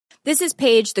This is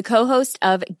Paige, the co-host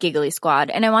of Giggly Squad,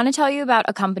 and I want to tell you about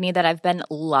a company that I've been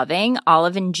loving,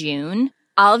 Olive and June.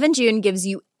 Olive and June gives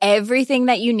you everything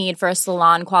that you need for a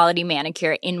salon-quality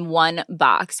manicure in one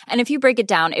box. And if you break it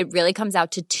down, it really comes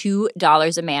out to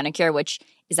 $2 a manicure, which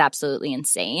is absolutely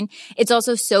insane. It's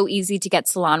also so easy to get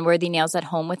salon-worthy nails at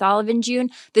home with Olive and June.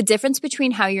 The difference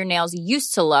between how your nails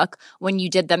used to look when you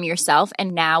did them yourself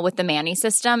and now with the Mani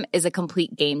system is a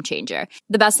complete game changer.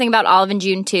 The best thing about Olive and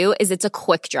June, too, is it's a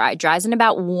quick dry. Dries in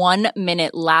about 1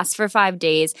 minute, lasts for 5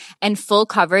 days, and full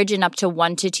coverage in up to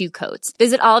 1 to 2 coats.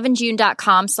 Visit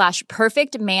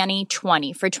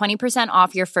oliveandjune.com/perfectmani20 for 20%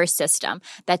 off your first system.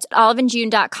 That's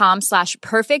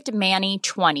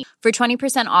oliveandjune.com/perfectmani20 for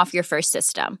 20% off your first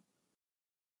system.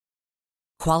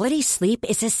 Quality sleep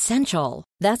is essential.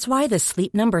 That's why the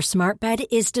Sleep Number Smart Bed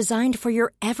is designed for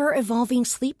your ever-evolving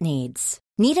sleep needs.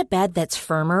 Need a bed that's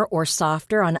firmer or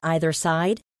softer on either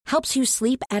side? Helps you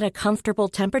sleep at a comfortable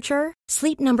temperature?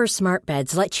 Sleep Number Smart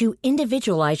Beds let you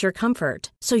individualize your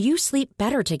comfort, so you sleep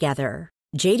better together.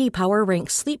 J.D. Power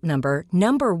ranks Sleep Number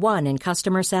number 1 in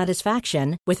customer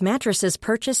satisfaction with mattresses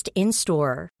purchased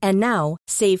in-store. And now,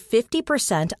 save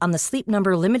 50% on the Sleep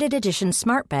Number Limited Edition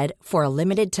Smart Bed for a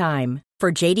limited time.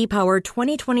 For J.D. Power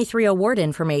 2023 award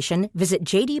information, visit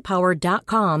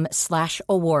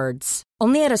jdpower.com/awards.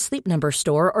 Only at a Sleep Number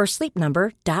store or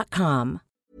sleepnumber.com.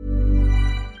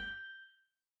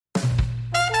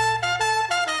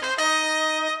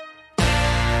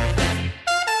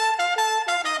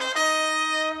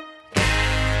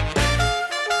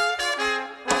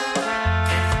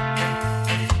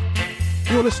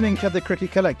 You're listening to the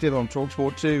Cricket Collective on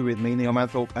TalkSport 2 with me, Neil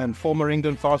Manthorpe, and former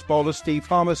England fast bowler Steve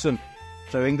Harmison.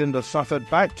 So England have suffered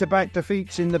back-to-back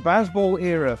defeats in the Bazball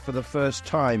era for the first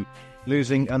time,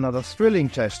 losing another thrilling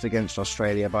test against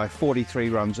Australia by 43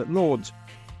 runs at Lord's.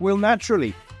 We'll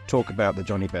naturally talk about the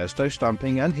Jonny Bairstow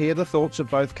stumping and hear the thoughts of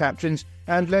both captains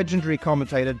and legendary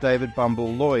commentator David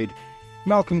Bumble Lloyd.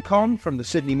 Malcolm Conn from the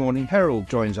Sydney Morning Herald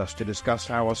joins us to discuss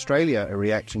how Australia are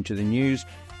reacting to the news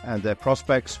and their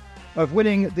prospects of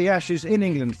winning the Ashes in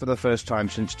England for the first time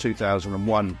since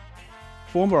 2001.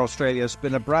 Former Australia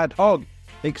spinner Brad Hogg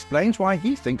explains why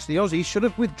he thinks the Aussies should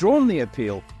have withdrawn the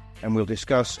appeal, and we'll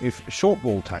discuss if short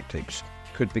ball tactics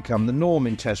could become the norm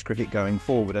in Test cricket going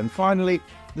forward. And finally,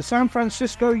 the San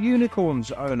Francisco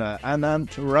Unicorns owner Anant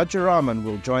Rajaraman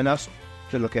will join us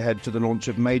to look ahead to the launch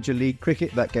of Major League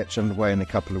Cricket that gets underway in a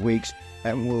couple of weeks,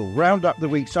 and we'll round up the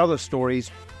week's other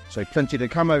stories, so plenty to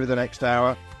come over the next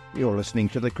hour. You're listening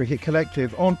to the Cricket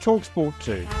Collective on TalkSport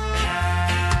 2.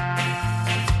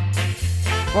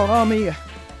 Well, Army,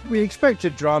 we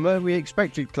expected drama, we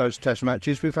expected close test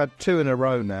matches. We've had 2 in a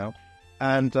row now.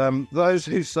 And those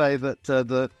who say that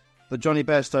the Jonny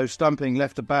Bairstow stumping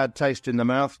left a bad taste in the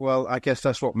mouth, well, I guess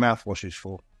that's what mouthwash is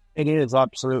for. It is,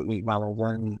 absolutely, Mallow.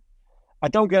 And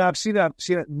I've seen it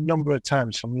a number of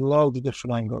times from loads of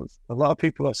different angles. A lot of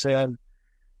people are saying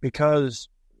because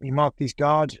he marked his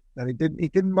guard, and he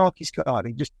didn't mark his guard.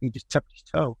 He just tapped his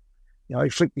toe. You know, he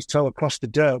flicked his toe across the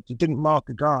dirt. He didn't mark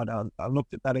the guard. I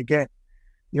looked at that again.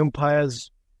 The umpire's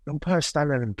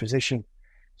standing in position.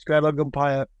 Square leg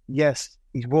umpire, yes,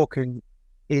 he's walking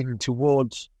in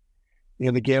towards the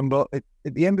other game, but at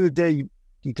the end of the day,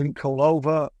 he didn't call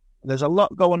over. There's a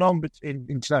lot going on in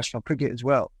international cricket as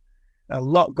well. A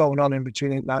lot going on in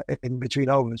between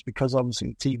overs because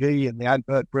obviously TV and the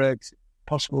advert breaks.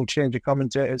 Possible change of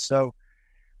commentators. So,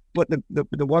 but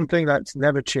the one thing that's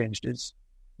never changed is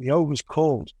the over was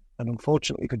called, and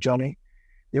unfortunately for Jonny,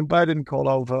 the umpire didn't call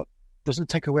over. Doesn't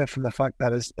take away from the fact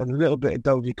that it's a little bit of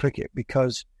dodgy cricket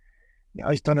because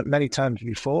he's done it many times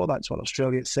before. That's what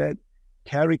Australia said.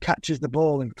 Carey catches the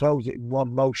ball and throws it in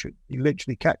one motion. He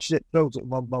literally catches it, throws it in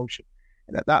one motion,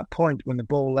 and at that point, when the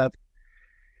ball left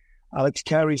Alex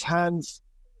Carey's hands,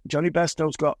 Jonny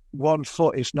Bairstow's got 1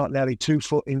 foot, if not nearly 2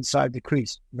 foot inside the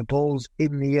crease. And the ball's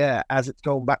in the air as it's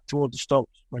going back towards the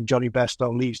stumps when Jonny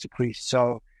Bairstow leaves the crease.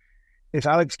 So if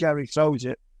Alex Carey throws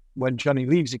it when Jonny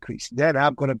leaves the crease, then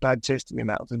I've got a bad taste in my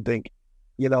mouth and think,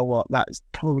 you know what, that's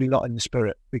probably not in the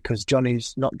spirit because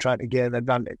Jonny's not trying to gain an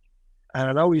advantage. And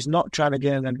I know he's not trying to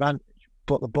gain an advantage,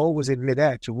 but the ball was in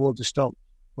midair towards the stump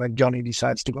when Jonny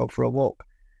decides to go for a walk.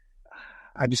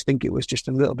 I just think it was just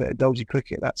a little bit of dodgy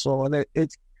cricket, that's all. And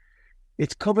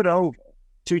it's covered over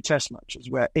 2 test matches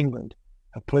where England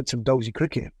have played some dodgy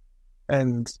cricket.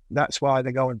 And that's why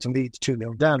they're going to lead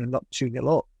 2-0 down and not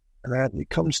 2-0 up. And then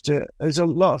there's a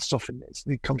lot of stuff in this.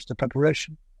 It comes to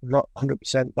preparation, not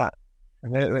 100% that.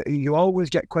 And you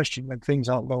always get questioned when things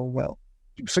aren't going well.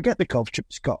 Forget the golf trip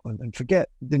to Scotland and forget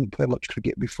didn't play much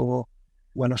cricket before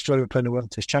when Australia were playing the World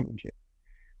Test Championship.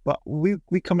 But we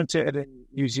commentated in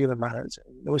New Zealand manners.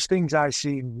 There was things I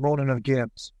seen morning of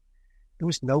games. There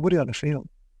was nobody on the field.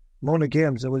 Morning of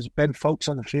games, there was Ben Folkes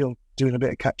on the field doing a bit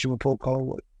of catching with Paul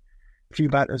Collingwood. A few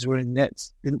batters were in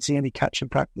nets. Didn't see any catching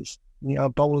practice.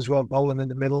 Bowlers were bowling in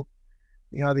the middle.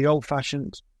 The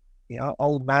old-fashioned,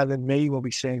 old man and me will be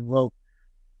saying, well,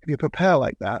 if you prepare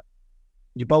like that,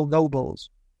 you bowl no balls.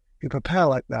 If you prepare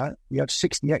like that, you have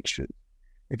 60 extras.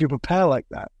 If you prepare like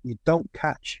that, you don't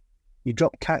catch. You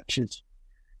drop catches.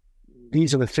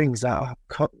 These are the things that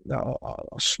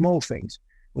are small things,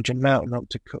 which are mounting up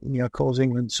to cause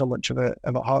England so much of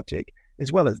a heartache.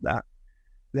 As well as that,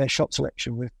 their shot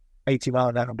selection with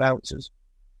 80-mile-an-hour bouncers,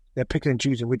 they're picking and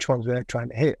choosing which ones they're trying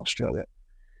to hit Australia.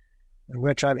 And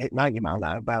we're trying to hit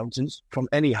 90-mile-an-hour bouncers from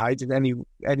any height and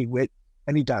any width,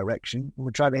 any direction. And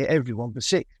we're trying to hit everyone for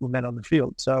 6 with men on the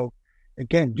field. So,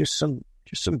 again, just some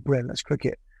brainless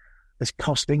cricket that's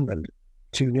cost England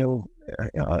 2-0,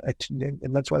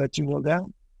 and that's why they're 2-0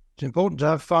 down. It's important to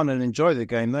have fun and enjoy the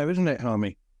game, though, isn't it,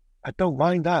 Harmy? I don't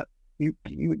mind that. You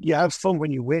have fun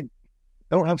when you win.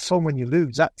 Don't have fun when you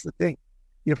lose. That's the thing.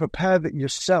 You prepare that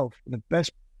yourself in the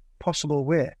best possible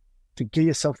way to give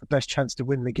yourself the best chance to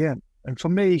win the game. And for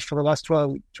me, for the last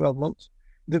 12 months,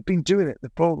 they've been doing it.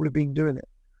 They've probably been doing it.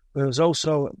 But it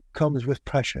also comes with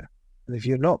pressure. And if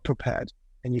you're not prepared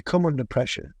and you come under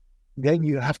pressure, then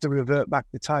you have to revert back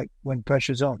to type when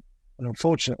pressure's on. And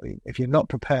unfortunately, if you're not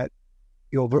prepared,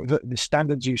 the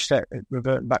standards you set at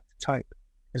reverting back to type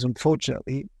is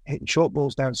unfortunately hitting short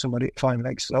balls down somebody at fine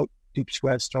leg stroke, deep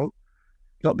square stroke,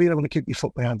 not being able to keep your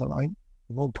foot behind the line,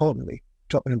 and more importantly,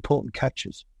 dropping important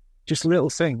catches. Just little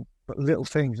things, but little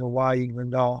things are why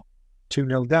England are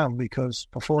 2-0 down, because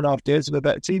for 4.5 days of a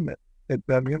better team at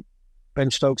Birmingham.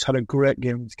 Ben Stokes had a great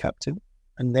game as captain,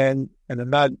 and then in a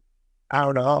mad hour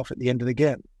and a half at the end of the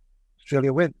game,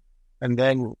 Australia win. And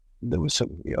then there was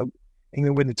some,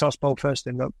 England win the toss, bowl first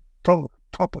in the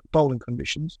proper bowling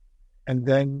conditions, and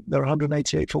then they're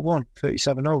 188 for 1,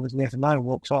 37 overs. Nathan Lyon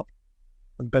walks off,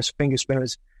 the best finger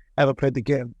spinners ever played the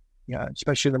game,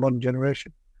 especially in the modern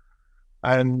generation.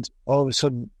 And all of a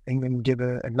sudden, England give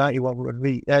a 91-run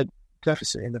lead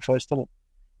deficit in the first inning.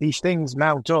 These things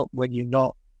mount up when you're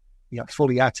not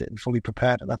fully at it and fully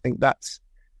prepared, and I think that's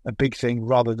a big thing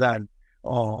rather than,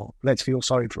 let's feel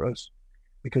sorry for us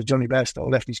because Johnny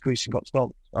Bairstow left his crease and got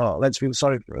stopped. Let's feel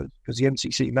sorry for us because the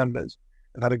MCC members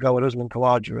have had a go at Usman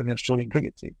Khawaja and the Australian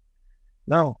cricket team.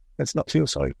 No, let's not feel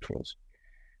sorry for us.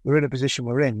 We're in a position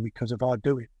we're in because of our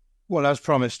doing. Well, as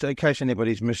promised, in case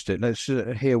anybody's missed it, let's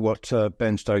hear what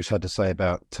Ben Stokes had to say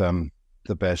about the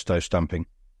Bairstow stumping.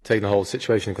 Taking the whole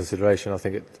situation into consideration, I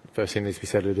think first thing needs to be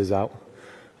said, it is out.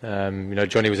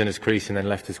 Johnny was in his crease and then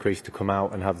left his crease to come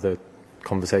out and have the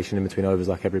conversation in between overs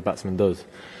like every batsman does.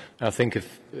 And I think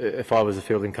if I was a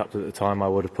fielding captain at the time, I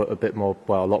would have put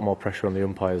a lot more pressure on the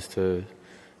umpires to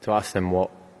ask them what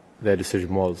their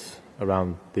decision was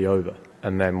around the over,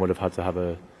 and then would have had to have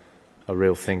a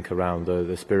real think around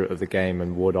the spirit of the game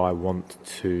and would I want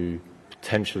to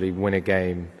potentially win a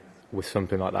game with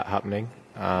something like that happening,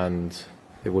 and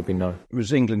it would be no. It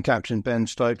was England captain Ben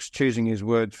Stokes choosing his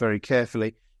words very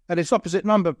carefully. And his opposite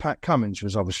number, Pat Cummins,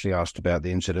 was obviously asked about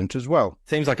the incident as well.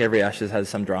 Seems like every Ashes has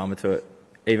some drama to it.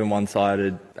 Even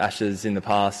one-sided Ashes in the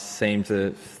past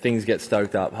things get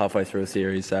stoked up halfway through a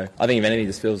series. So I think if anything, it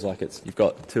just feels like you've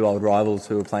got two old rivals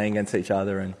who are playing against each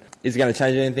other. And is it going to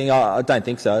change anything? I don't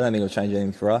think so. I don't think it'll change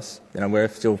anything for us. We're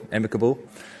still amicable.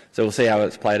 So we'll see how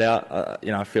it's played out.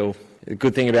 I feel a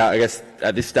good thing about, I guess,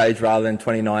 at this stage rather than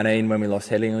 2019 when we lost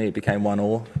Headingley, it became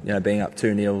 1-1. Being up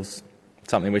 2-0,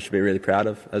 something we should be really proud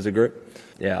of as a group.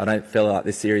 I don't feel like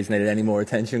this series needed any more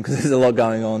attention because there's a lot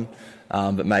going on,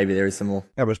 but maybe there is some more.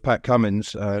 That was Pat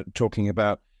Cummins talking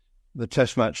about the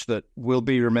test match that will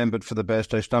be remembered for the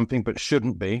Bairstow stumping, but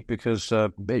shouldn't be, because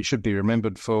it should be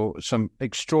remembered for some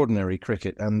extraordinary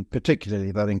cricket, and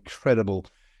particularly that incredible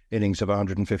innings of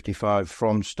 155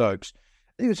 from Stokes.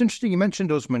 It was interesting you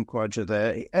mentioned Usman Khawaja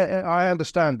there. I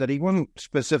understand that he wasn't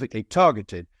specifically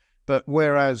targeted, but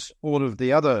whereas all of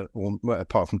the other,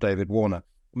 apart from David Warner,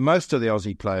 most of the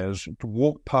Aussie players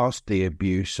walked past the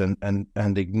abuse and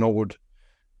ignored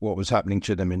what was happening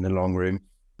to them in the long room.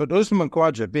 But Usman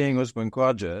Khawaja, being Usman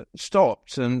Khawaja,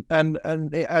 stopped and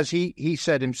as he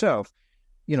said himself,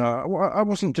 I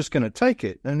wasn't just going to take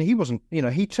it. And he wasn't,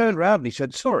 he turned around and he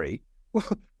said, sorry,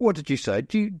 what did you say?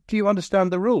 Do you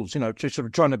understand the rules? Just sort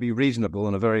of trying to be reasonable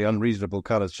in a very unreasonable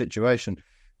kind of situation.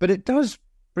 But it does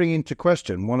bring into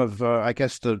question one of, I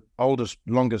guess, the oldest,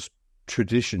 longest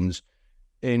traditions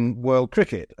in world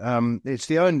cricket. It's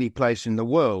the only place in the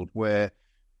world where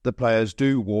the players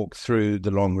do walk through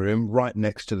the long room right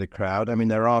next to the crowd. I mean,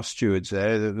 there are stewards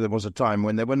there. There was a time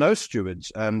when there were no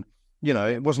stewards, and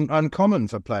it wasn't uncommon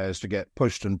for players to get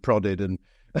pushed and prodded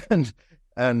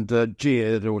and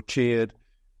jeered or cheered.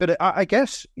 But I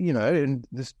guess in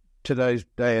today's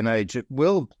day and age, it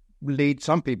will lead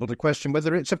some people to question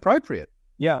whether it's appropriate.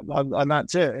 Yeah, and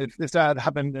that's it. If that had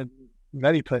happened in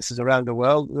many places around the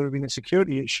world, there would have been a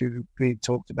security issue being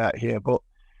talked about here. But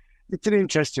it's an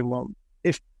interesting one.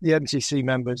 If the MCC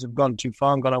members have gone too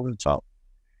far and gone over the top,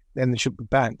 then they should be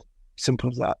banned.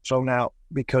 Simple as that, thrown out,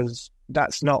 because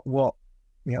that's not what,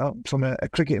 from a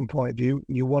cricketing point of view,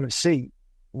 you want to see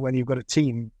when you've got a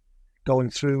team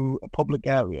going through a public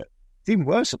area. It's even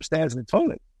worse upstairs in the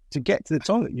toilet. To get to the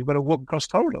toilet, you've got to walk across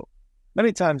the corridor.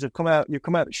 Many times you come out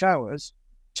the showers,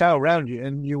 shower around you,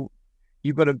 and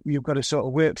you've got to sort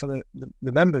of wait for the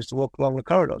members to walk along the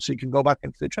corridor so you can go back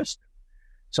into the dressing room.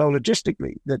 So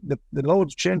logistically, the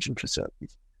loads changing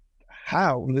facilities.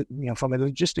 How, from a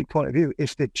logistic point of view,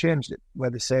 if they changed it where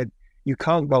they said you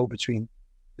can't go between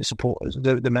the supporters,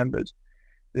 the members,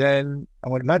 then I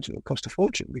would imagine it would cost a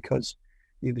fortune, because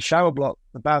the shower block,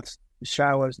 the baths, the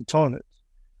showers, the toilets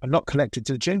are not connected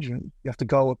to the changing room. You have to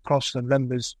go across the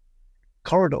members'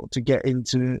 corridor to get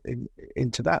into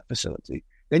that facility.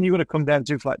 Then you've got to come down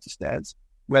 2 flights of stairs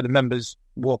where the members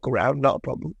walk around, not a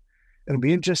problem. It'll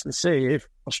be interesting to see if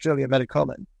Australia made a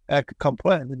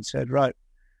complaint and said, right,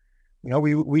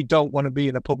 we don't want to be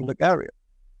in a public area.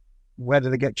 Whether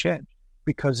they get changed,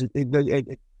 because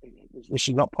it's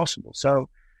not possible. So,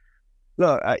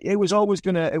 look, it was always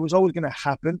gonna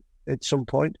happen at some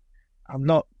point. I'm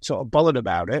not sort of bothered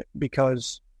about it,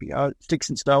 because sticks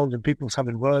and stones and people's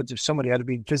having words. If somebody had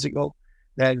been physical,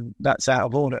 then that's out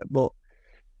of order. But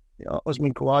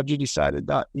Usman Khawaja decided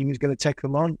that he was going to take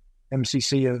them on.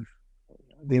 MCC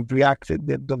they've reacted,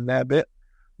 they've done their bit.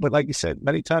 But like you said,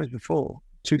 many times before,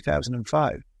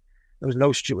 2005, there was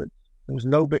no steward, there was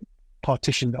no bit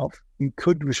partitioned off. You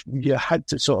had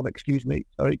to sort of, excuse me,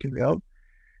 sorry, can we go?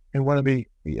 And want to be,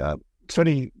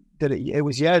 Freddie did it. It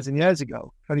was years and years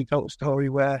ago. Freddie told a story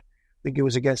where I think it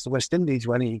was against the West Indies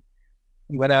when he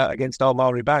went out against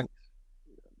Almari Banks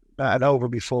at an over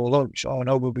before lunch or an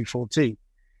over before tea.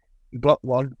 He blocked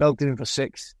one, belted him for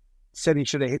 6, said he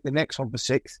should have hit the next one for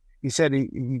 6. He said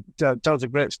he tells a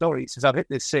great story. He says, I've hit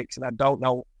this 6 and I don't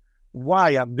know why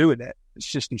I'm doing it. It's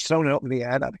just he's thrown it up in the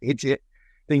air and I've hit it,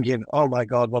 thinking, oh my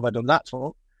God, what have I done that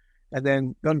for? And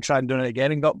then gone try and done it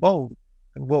again and got bowled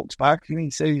and walks back. And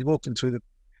he said he's walking through the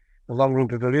long room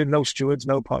pavilion, no stewards,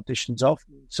 no partitions off.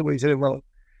 Somebody's hit him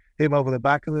over the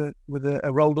back with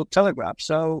a rolled up telegraph.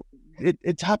 So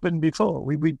it's happened before.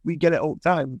 We get it all the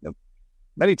time.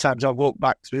 Many times I've walked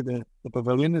back through the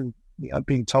pavilion and I've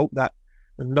been told that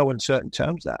in no uncertain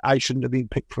terms that I shouldn't have been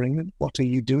picked for England. What are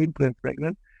you doing playing for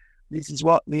England? This is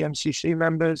what the MCC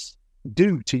members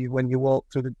do to you when you walk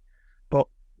through but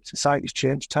society's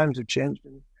changed, times have changed,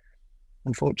 and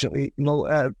unfortunately,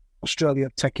 Australia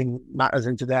have taken matters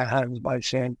into their hands by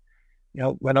saying,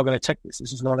 we're not going to take this.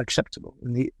 This is not acceptable.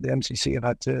 And the MCC have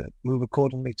had to move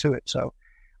accordingly to it. So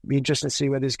it'll be interesting to see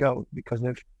where this goes, because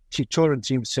if touring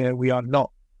teams say we are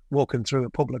not walking through a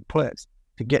public place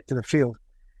to get to the field,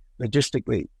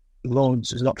 logistically,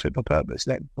 Lords is not fit for purpose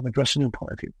then from a dressing room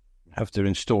point of view. Have to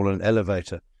install an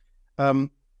elevator.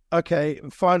 Okay,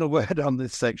 final word on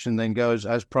this section then goes,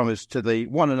 as promised, to the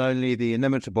one and only, the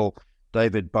inimitable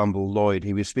David Bumble Lloyd.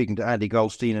 He was speaking to Andy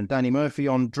Goldstein and Danny Murphy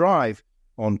on Drive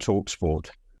on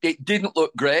TalkSport. It didn't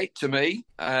look great to me,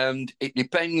 and it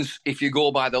depends if you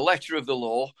go by the letter of the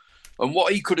law. And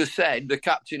what he could have said, the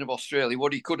captain of Australia,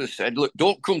 what he could have said, look,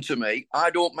 don't come to me.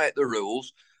 I don't make the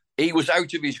rules. He was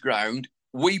out of his ground.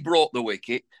 We broke the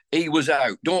wicket. He was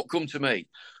out. Don't come to me.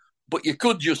 But you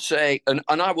could just say, and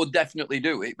I would definitely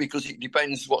do it, because it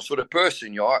depends what sort of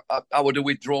person you are. I would have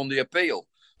withdrawn the appeal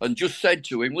and just said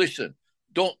to him, listen,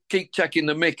 don't keep taking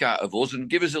the mick out of us and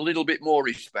give us a little bit more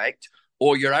respect,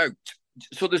 or you're out.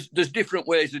 So there's different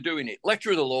ways of doing it.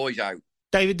 Letter of the law is out.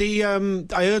 David,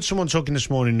 I heard someone talking this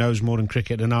morning, knows more than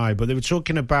cricket than I, but they were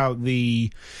talking about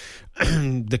the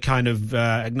kind of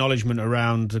acknowledgement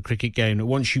around the cricket game that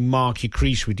once you mark your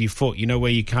crease with your foot, where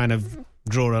you kind of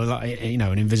draw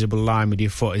an invisible line with your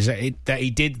foot, is that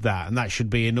he did that, and that should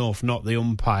be enough, not the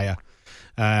umpire,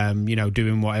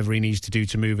 doing whatever he needs to do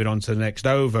to move it on to the next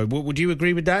over. Would you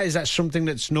agree with that? Is that something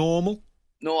that's normal?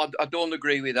 No, I don't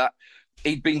agree with that.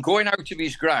 He'd been going out of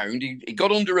his ground. He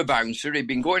got under a bouncer. He'd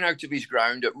been going out of his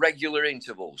ground at regular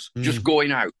intervals, just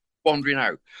going out, wandering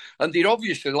out. And they'd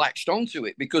obviously latched onto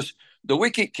it, because The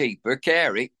wicket-keeper,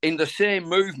 Carey, in the same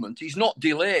movement, he's not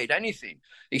delayed anything.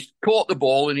 He's caught the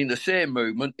ball, and in the same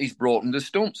movement, he's broken the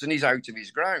stumps and he's out of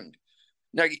his ground.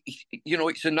 Now,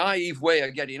 it's a naive way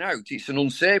of getting out. It's an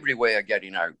unsavoury way of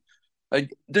getting out.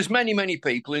 There's many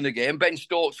people in the game. Ben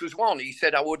Stokes was one. He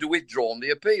said, I would have withdrawn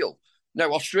the appeal.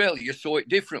 Now, Australia saw it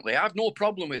differently. I have no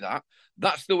problem with that.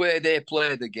 That's the way they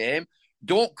play the game.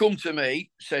 Don't come to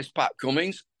me, says Pat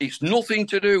Cummins. It's nothing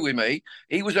to do with me.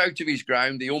 He was out of his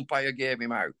ground. The umpire gave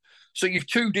him out. So you've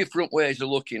two different ways of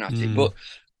looking at it. But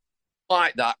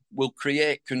like that will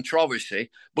create controversy.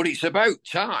 But it's about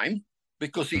time,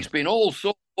 because it's been all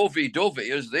so lovey-dovey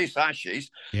as this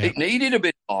Ashes. Yeah. It needed a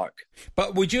bit of arc.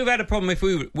 But would you have had a problem if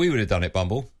we would have done it,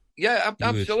 Bumble? Yeah,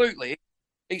 absolutely.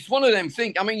 It's one of them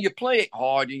things. I mean, you play it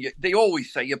hard. And they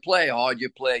always say you play hard,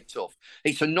 you play tough.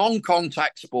 It's a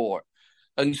non-contact sport.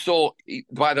 And so,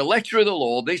 by the letter of the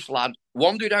law, this lad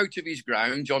wandered out of his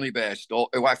ground, Johnny Bairstow,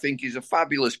 who I think is a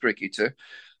fabulous cricketer,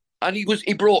 and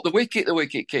he brought the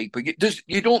wicket-keeper.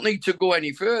 You don't need to go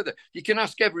any further. You can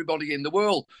ask everybody in the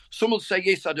world. Some will say,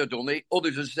 yes, I'd have done it.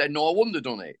 Others have said, no, I wouldn't have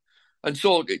done it. And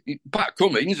so, Pat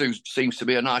Cummins, who seems to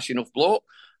be a nice enough bloke,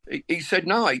 he said,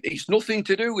 no, it's nothing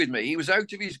to do with me. He was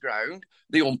out of his ground.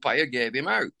 The umpire gave him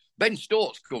out. Ben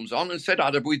Stokes comes on and said,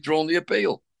 I'd have withdrawn the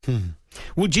appeal.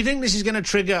 Well, do you think this is going to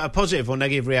trigger a positive or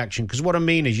negative reaction? Because what I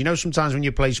mean is, sometimes when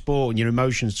you play sport and your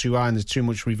emotions too high and there's too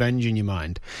much revenge in your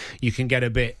mind, you can get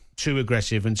a bit too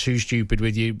aggressive and too stupid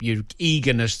with your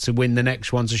eagerness to win the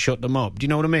next one to shut them up. Do you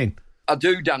know what I mean? I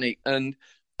do, Danny. And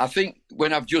I think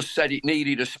when I've just said it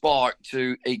needed a spark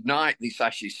to ignite this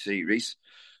Ashes series,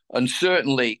 and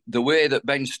certainly the way that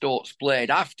Ben Stokes played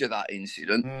after that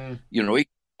incident, he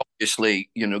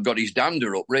obviously, got his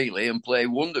dander up really and played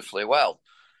wonderfully well.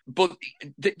 But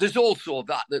there's also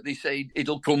that they say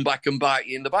it'll come back and bite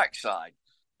you in the backside.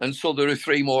 And so there are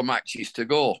 3 more matches to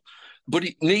go. But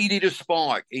it needed a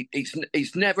spark.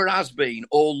 It's never has been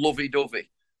all lovey-dovey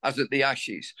as at the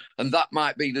Ashes. And that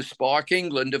might be the spark.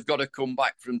 England have got to come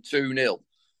back from 2-0.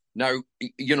 Now,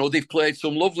 they've played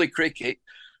some lovely cricket.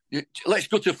 Let's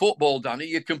go to football, Danny.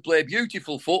 You can play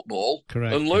beautiful football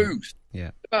and lose. Yeah.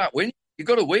 It's about win. You've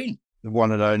got to win. The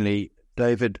one and only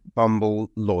David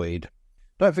Bumble Lloyd.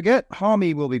 Don't forget,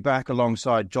 Harmy will be back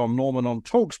alongside John Norman on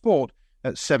TalkSport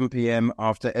at 7 p.m.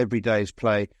 after every day's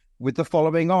play with the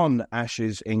following on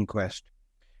Ashes Inquest.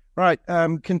 Right,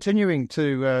 continuing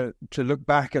to look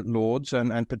back at Lords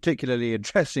and particularly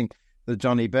addressing the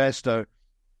Johnny Bairstow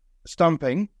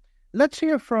stumping, let's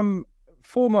hear from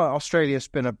former Australia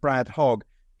spinner Brad Hogg.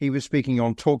 He was speaking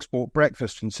on TalkSport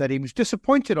Breakfast and said he was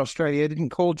disappointed Australia didn't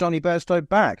call Johnny Bairstow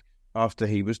back after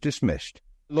he was dismissed.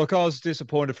 Look, I was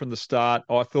disappointed from the start.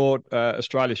 I thought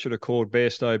Australia should have called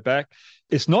Bairstow back.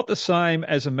 It's not the same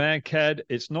as a Mankad.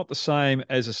 It's not the same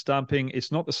as a stumping.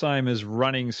 It's not the same as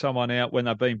running someone out when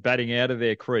they've been batting out of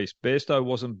their crease. Bairstow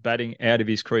wasn't batting out of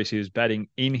his crease. He was batting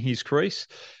in his crease.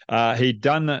 He'd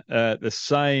done the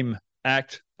same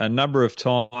act a number of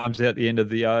times at the end of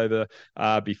the over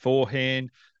beforehand.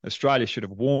 Australia should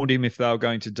have warned him if they were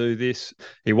going to do this.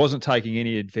 He wasn't taking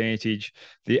any advantage.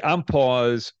 The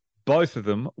umpires, both of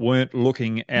them, weren't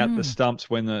looking at the stumps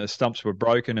when the stumps were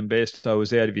broken and Bairstow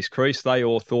was out of his crease. They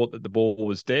all thought that the ball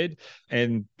was dead.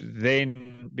 And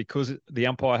then because the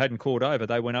umpire hadn't called over,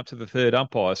 they went up to the third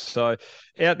umpire. So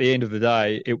at the end of the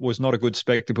day, it was not a good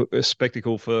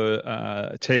spectacle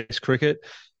for Test cricket.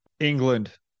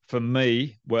 England, for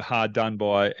me, were hard done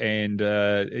by, and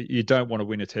you don't want to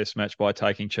win a Test match by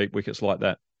taking cheap wickets like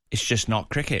that. It's just not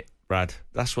cricket, Brad.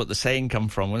 That's what the saying come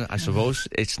from, I suppose.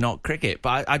 It's not cricket.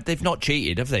 But they've not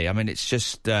cheated, have they? I mean, it's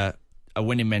just a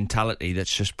winning mentality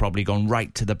that's just probably gone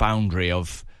right to the boundary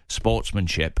of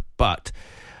sportsmanship. But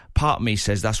part of me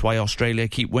says that's why Australia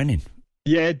keep winning.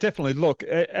 Yeah, definitely. Look,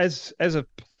 as a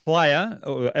player,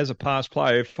 or as a past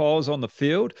player, if I was on the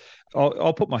field,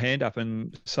 I'll put my hand up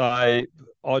and say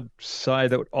I'd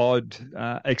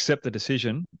accept the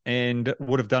decision and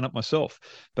would have done it myself.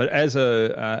 But as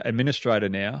a administrator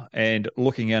now and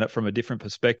looking at it from a different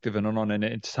perspective and on an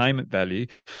entertainment value,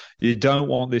 you don't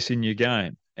want this in your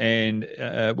game. And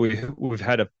we've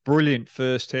had a brilliant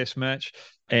first Test match.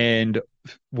 And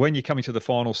when you're coming to the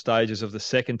final stages of the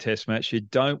second Test match, you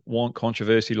don't want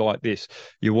controversy like this.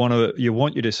 You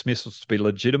want your dismissals to be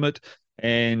legitimate,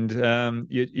 and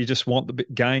you just want the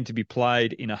game to be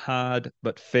played in a hard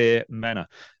but fair manner.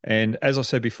 And as I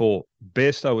said before,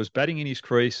 Bairstow was batting in his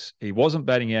crease. He wasn't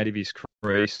batting out of his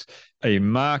crease. He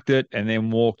marked it and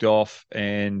then walked off.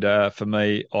 And for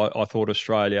me, I thought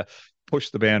Australia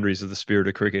pushed the boundaries of the spirit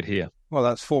of cricket here. Well,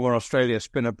 that's former Australia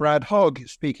spinner Brad Hogg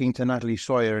speaking to Natalie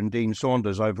Sawyer and Dean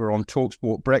Saunders over on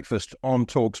TalkSport Breakfast on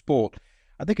TalkSport.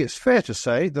 I think it's fair to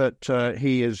say that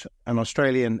he is an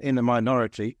Australian in the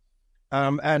minority.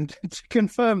 And to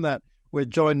confirm that, we're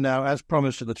joined now, as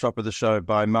promised at the top of the show,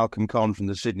 by Malcolm Conn from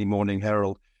the Sydney Morning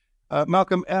Herald.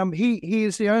 Malcolm, he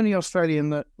is the only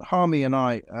Australian that Harmy and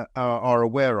I are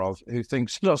aware of who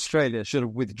thinks that Australia should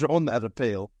have withdrawn that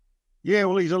appeal. Yeah,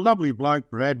 well, he's a lovely bloke,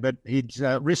 Brad, but his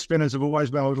wrist spinners have always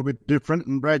been a little bit different,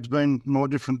 and Brad's been more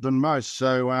different than most.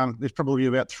 So there's probably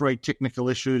about 3 technical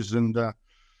issues and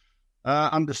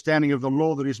understanding of the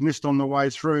law that he's missed on the way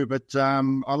through. But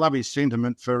I love his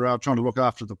sentiment for trying to look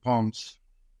after the Poms.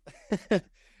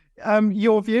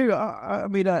 Your view, I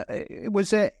mean,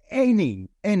 was there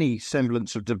any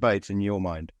semblance of debate in your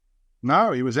mind?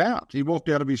 No, he was out. He walked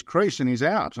out of his crease and he's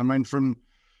out. I mean, from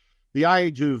the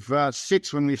age of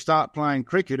 6 when we start playing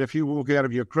cricket, if you walk out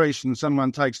of your crease and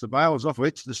someone takes the bails off,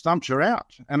 it's the stumps, you're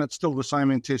out. And it's still the same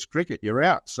in Test cricket, you're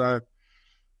out. So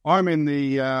I'm in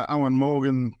the Owen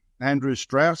Morgan, Andrew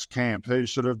Strauss camp, who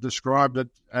sort of described it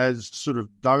as sort of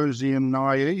dozy and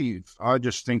naive. I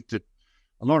just think that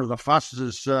a lot of the fuss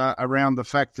is around the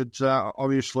fact that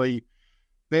obviously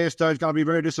Bairstow's going to be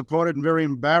very disappointed and very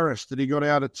embarrassed that he got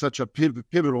out at such a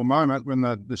pivotal moment when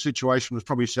the situation was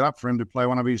probably set up for him to play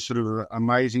one of his sort of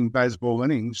amazing baseball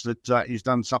innings, that he's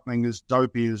done something as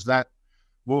dopey as that,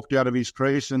 walked out of his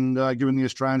crease and given the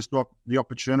Australians the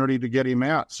opportunity to get him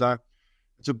out. So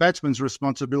it's a batsman's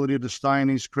responsibility to stay in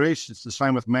his crease. It's the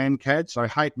same with man-cads. I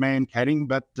hate man-cadding,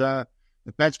 but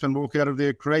if batsmen walk out of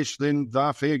their crease, then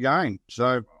they're fair game.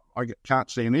 So I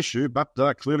can't see an issue, but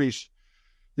clearly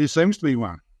there seems to be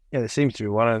one. Yeah, there seems to be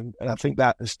one, and I think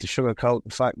that is to sugarcoat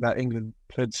the fact that England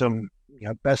played some,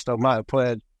 Bairstow might have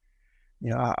played,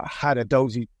 had a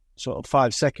dozy sort of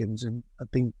 5 seconds, and I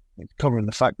think it's covering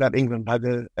the fact that England had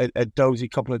a dozy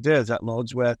couple of days at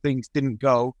Lords where things didn't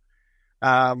go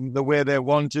the way they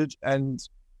wanted, and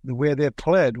the way they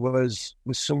played was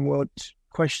somewhat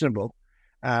questionable.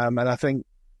 And I think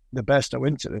the Bairstow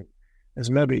incident has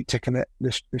maybe taken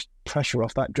this pressure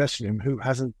off that dressing room, who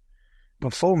hasn't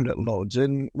performed at Lords.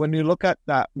 And when you look at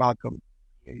that, Malcolm,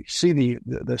 you see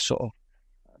the sort of,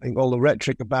 I think, all the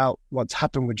rhetoric about what's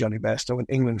happened with Johnny Bairstow and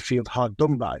England feel hard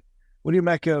done by. What do you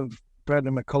make of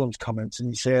Brendan McCullum's comments? And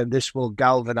you say this will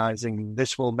galvanise England,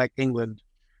 this will make England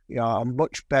a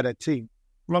much better team.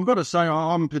 Well, I've got to say,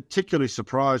 I'm particularly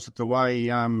surprised at the way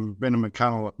Brendan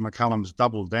McCullum's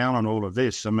doubled down on all of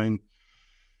this. I mean,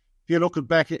 if you look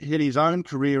back at his own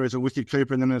career as a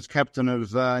wicketkeeper and then as captain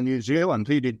of New Zealand,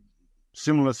 he did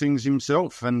similar things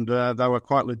himself, and they were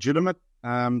quite legitimate.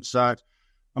 So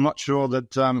I'm not sure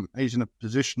that he's in a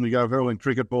position to go hurling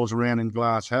cricket balls around in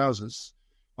glass houses.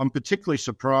 I'm particularly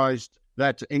surprised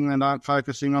that England aren't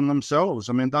focusing on themselves.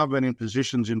 I mean, they've been in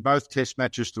positions in both Test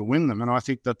matches to win them, and I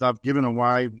think that they've given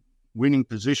away winning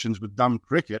positions with dumb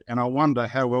cricket, and I wonder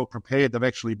how well prepared they've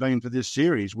actually been for this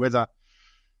series, whether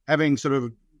having sort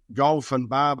of golf and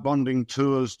bar bonding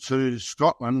tours to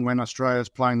Scotland when Australia's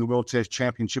playing the World Test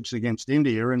Championships against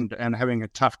India and having a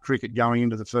tough cricket going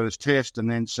into the first Test, and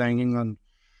then seeing England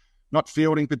not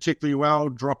fielding particularly well,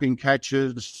 dropping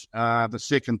catches. The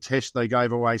second Test, they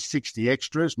gave away 60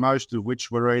 extras, most of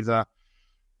which were either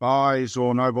byes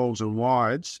or no balls and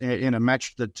wides in a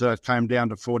match that came down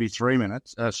to 43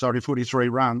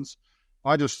 runs.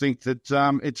 I just think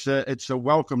that it's a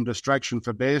welcome distraction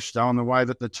for Bairstow on the way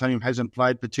that the team hasn't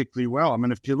played particularly well. I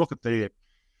mean, if you look at the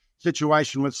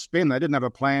situation with spin, they didn't have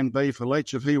a plan B for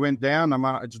Leach if he went down.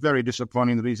 It's very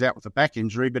disappointing that he's out with a back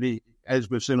injury, but as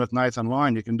we've seen with Nathan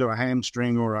Lyon, you can do a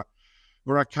hamstring or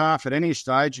a calf at any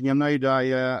stage, and you need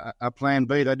a plan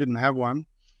B. They didn't have one.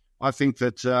 I think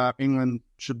that England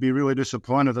should be really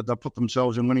disappointed that they put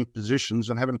themselves in winning positions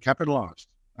and haven't capitalised.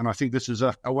 And I think this is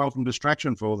a welcome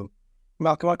distraction for them.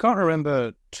 Malcolm, I can't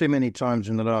remember too many times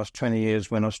in the last 20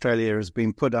 years when Australia has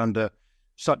been put under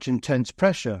such intense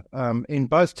pressure in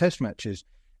both Test matches.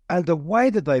 And the way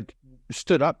that they've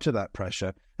stood up to that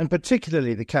pressure, and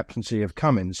particularly the captaincy of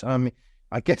Cummins, I mean,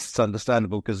 I guess it's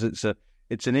understandable because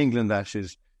it's an England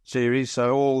Ashes series,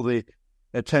 so all the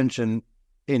attention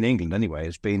in England anyway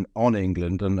has been on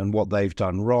England and what they've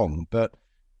done wrong. But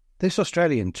this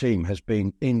Australian team has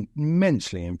been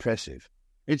immensely impressive.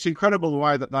 It's incredible the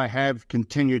way that they have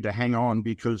continued to hang on,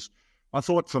 because I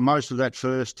thought for most of that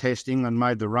first Test, England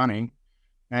made the running.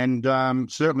 And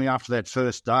certainly after that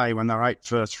first day when they were 8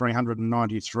 for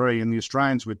 393 and the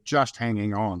Australians were just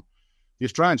hanging on, the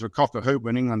Australians were cock a hoop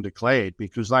when England declared,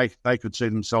 because they could see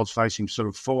themselves facing sort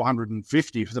of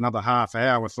 450 for another half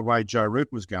hour with the way Joe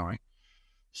Root was going.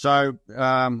 So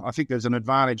I think there's an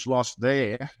advantage lost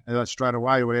there straight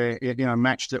away, where a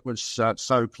match that was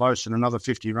so close and another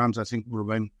 50 runs I think would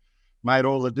have been made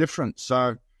all the difference.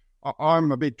 So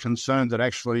I'm a bit concerned that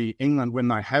actually England, when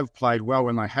they have played well,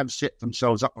 when they have set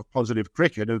themselves up with positive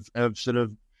cricket, have sort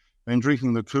of been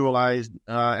drinking the Kool-Aid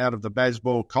out of the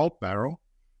Bazball Colt barrel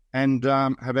and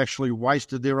have actually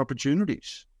wasted their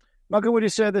opportunities. Michael, would you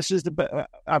say this is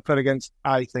I've played against,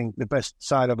 I think, the best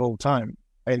side of all time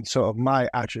in sort of my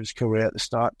Ashes career at the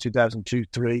start,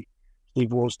 2002-03,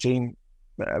 Steve Waugh's team,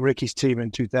 Ricky's team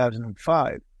in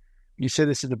 2005. You say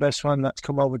this is the best one that's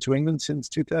come over to England since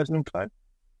 2005?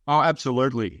 Oh,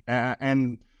 absolutely.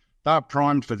 And they're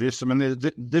primed for this. I mean,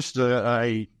 this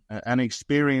is an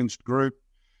experienced group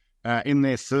in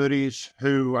their 30s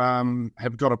who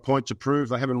have got a point to prove.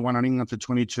 They haven't won in England for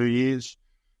 22 years.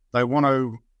 They want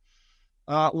to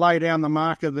lay down the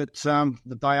marker that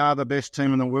they are the best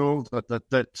team in the world, that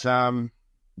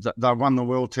they won the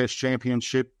World Test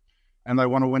Championship, and they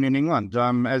want to win in England.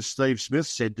 As Steve Smith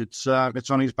said, it's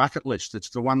on his bucket list.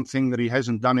 It's the one thing that he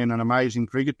hasn't done in an amazing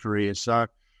cricket career. So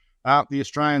the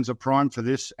Australians are primed for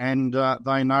this, and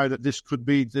they know that this could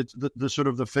be the sort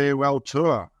of the farewell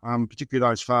tour, particularly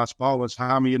those fast bowlers.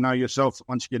 Harmy, you know yourself,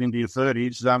 once you get into your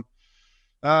 30s,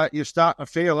 you start to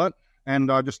feel it,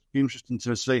 and I'm just interested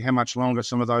to see how much longer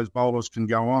some of those bowlers can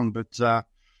go on. But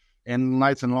and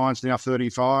Nathan Lyon's now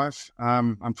 35.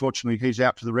 Unfortunately, he's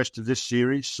out for the rest of this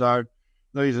series. So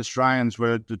these Australians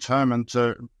were determined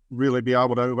to really be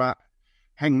able to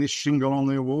hang this shingle on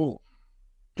their wall.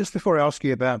 Just before I ask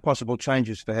you about possible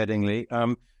changes for Headingley,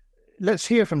 let's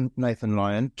hear from Nathan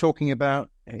Lyon talking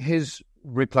about his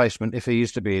replacement, if he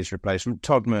used to be his replacement,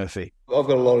 Todd Murphy. I've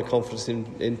got a lot of confidence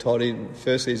in Todd.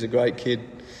 Firstly, he's a great kid.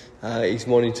 He's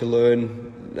wanting to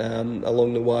learn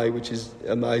along the way, which is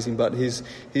amazing. But his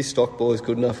stock ball is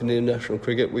good enough in international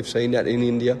cricket. We've seen that in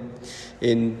India,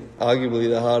 in arguably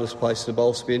the hardest place to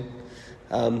bowl spin.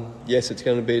 Yes, it's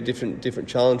going to be a different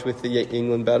challenge with the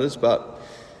England batters, but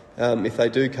if they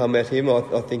do come at him,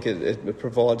 I think it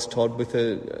provides Todd with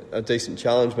a decent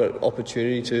challenge, but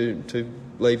opportunity to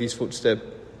leave his footstep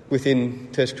within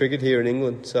Test cricket here in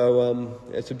England. So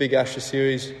it's a big Ashes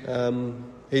series.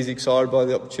 He's excited by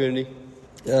the opportunity.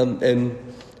 And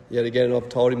yet again, I've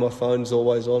told him my phone's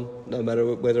always on, no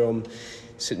matter whether I'm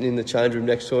sitting in the change room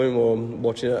next to him or I'm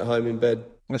watching it at home in bed.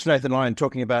 That's Nathan Lyon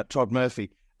talking about Todd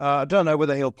Murphy. I don't know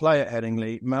whether he'll play at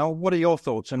Headingley. Mel, what are your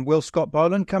thoughts? And will Scott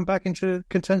Boland come back into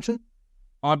contention?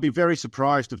 I'd be very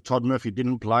surprised if Todd Murphy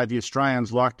didn't play. The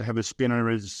Australians like to have a spinner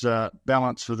as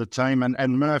balance for the team,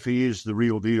 and Murphy is the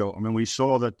real deal. I mean, we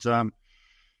saw that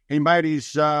he made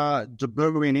his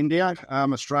debut in India.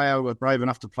 Australia were brave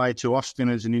enough to play 2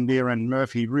 off-spinners in India, and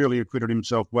Murphy really acquitted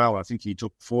himself well. I think he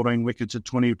took 14 wickets at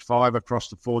 25 across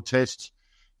the 4 tests.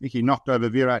 I think he knocked over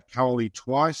Virat Kohli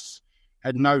twice.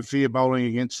 Had no fear bowling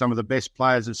against some of the best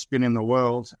players that spin in the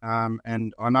world.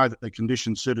 And I know that the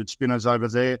conditions suited spinners over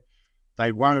there.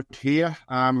 They won't here,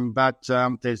 but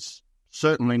there's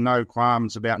certainly no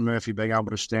qualms about Murphy being able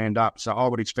to stand up. So I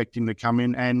would expect him to come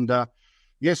in. And,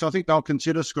 yes, I think they'll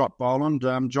consider Scott Boland.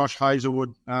 Josh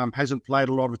Hazlewood hasn't played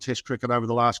a lot of Test cricket over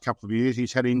the last couple of years.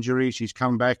 He's had injuries. He's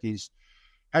come back. He's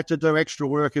had to do extra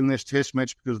work in this Test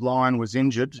match because Lyon was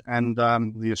injured, and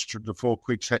the 4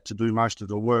 quicks had to do most of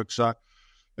the work. So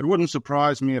it wouldn't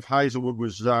surprise me if Hazlewood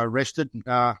was rested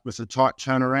with a tight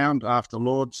turnaround after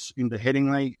Lords into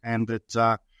Headingley, and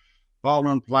that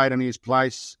Boland played in his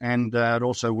place. And it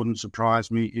also wouldn't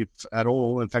surprise me if at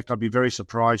all. In fact, I'd be very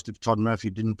surprised if Todd Murphy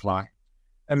didn't play.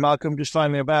 And Malcolm, just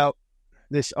finally about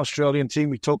this Australian team.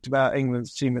 We talked about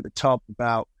England's team at the top,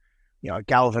 about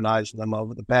galvanising them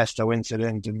over the Bairstow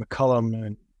incident and McCullum,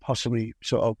 and possibly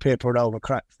sort of papered over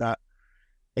cracks that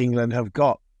England have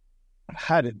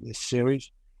had in this series.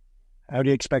 How do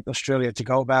you expect Australia to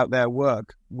go about their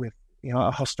work with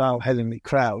a hostile Headingley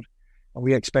crowd? Are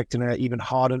we expecting an even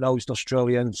harder-nosed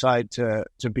Australian side to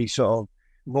be sort of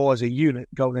more as a unit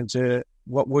going into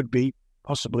what would be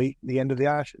possibly the end of the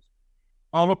Ashes?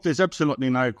 Oh, look, there's absolutely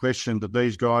no question that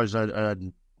these guys are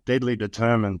deadly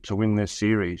determined to win this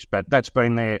series, but that's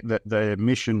been their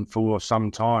mission for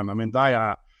some time. I mean,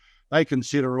 they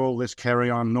consider all this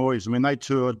carry-on noise. I mean, they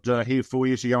toured here 4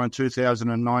 years ago in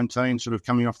 2019, sort of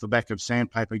coming off the back of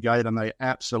Sandpaper Gate, and they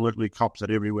absolutely copped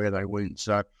it everywhere they went.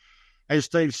 So, as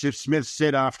Steve Smith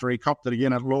said after he copped it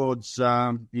again at Lords,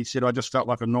 he said, I just felt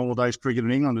like a normal day's cricket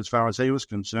in England as far as he was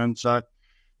concerned. So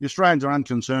the Australians are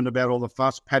unconcerned about all the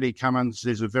fuss. Paddy Cummins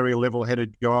is a very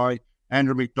level-headed guy.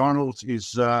 Andrew McDonald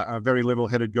is a very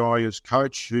level-headed guy as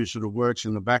coach who sort of works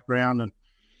in the background.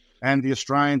 And the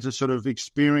Australians are sort of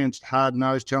experienced,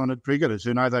 hard-nosed, talented cricketers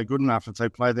who know they're good enough if they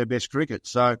play their best cricket.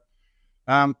 So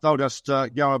they'll just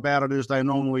go about it as they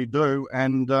normally do,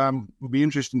 and it'll be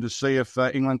interesting to see if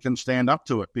England can stand up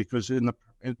to it, because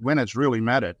when it's really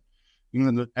mattered,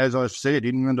 England, as I said,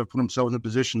 England have put themselves in a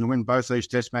position to win both these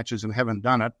test matches and haven't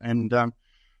done it. And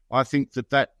I think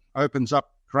that opens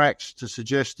up cracks to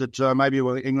suggest that maybe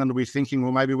England will be thinking,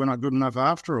 well, maybe we're not good enough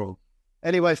after all.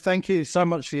 Anyway, thank you so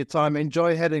much for your time.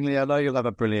 Enjoy Headingley. I know you'll have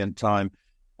a brilliant time.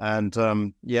 And,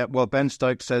 Ben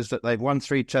Stokes says that they've won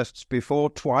 3 tests before,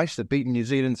 twice. They've beaten New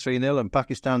Zealand 3-0 and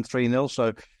Pakistan 3-0.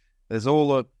 So there's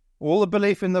all the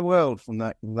belief in the world from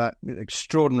that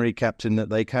extraordinary captain that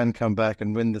they can come back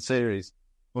and win the series.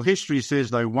 Well, history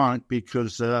says they won't,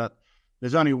 because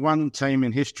there's only one team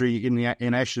in history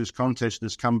in Ashes contest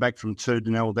that's come back from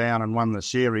 2-0 down and won the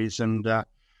series. And that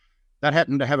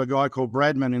happened to have a guy called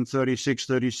Bradman in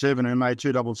 36-37 who made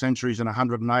 2 double centuries in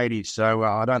 180. So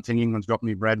I don't think England's got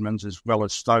any Bradmans as well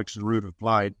as Stokes and Root have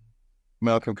played.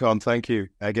 Malcolm Conn, thank you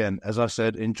again. As I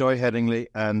said, enjoy Headingley,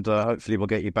 and hopefully we'll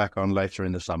get you back on later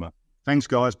in the summer. Thanks,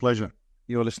 guys. Pleasure.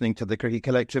 You're listening to the Cricket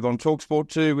Collective on TalkSport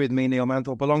 2 with me, Neil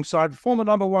Manthorpe, alongside former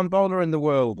number 1 bowler in the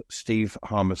world, Steve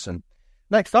Harmison.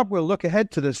 Next up, we'll look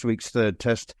ahead to this week's 3rd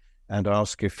test and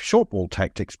ask if short ball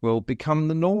tactics will become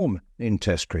the norm in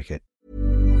Test cricket.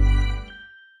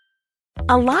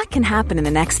 A lot can happen in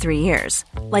the next 3 years.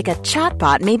 Like a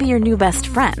chatbot may be your new best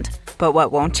friend. But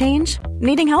what won't change?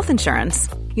 Needing health insurance.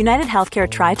 United Healthcare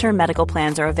Tri-Term Medical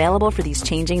Plans are available for these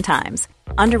changing times.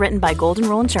 Underwritten by Golden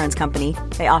Rule Insurance Company,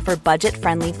 they offer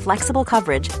budget-friendly, flexible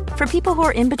coverage for people who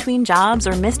are in between jobs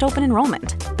or missed open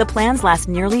enrollment. The plans last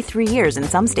nearly 3 years in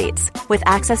some states, with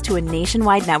access to a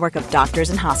nationwide network of doctors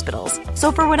and hospitals.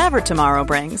 So for whatever tomorrow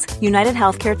brings, United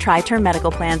Healthcare Tri-Term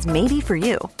Medical Plans may be for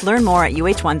you. Learn more at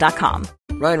uh1.com.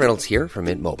 Ryan Reynolds here from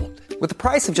Mint Mobile. With the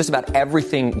price of just about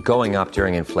everything going up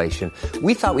during inflation,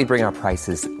 we thought we'd bring our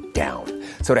prices down.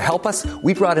 So to help us,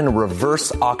 we brought in a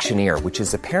reverse auctioneer, which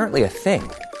is apparently a thing.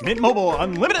 Mint Mobile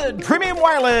Unlimited Premium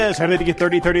Wireless. How to get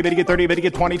 30, 30, bit to get 30, bit to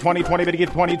get 20, 20, 20, bit to get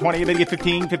 20, 20, bit to get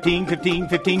 15, 15, 15,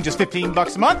 15, just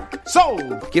 $15 a month?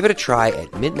 Sold! Give it a try at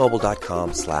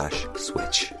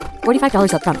mintmobile.com/switch.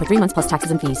 $45 up front for 3 months plus taxes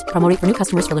and fees. Promo rate for new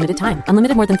customers for limited time.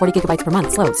 Unlimited more than 40 gigabytes per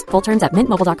month. Slows full terms at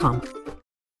mintmobile.com.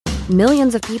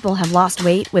 Millions of people have lost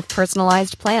weight with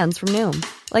personalized plans from Noom.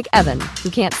 Like Evan, who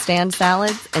can't stand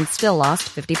salads and still lost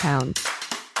 50 pounds.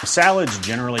 Salads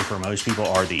generally for most people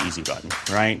are the easy button,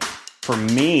 right? For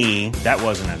me, that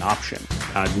wasn't an option.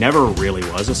 I never really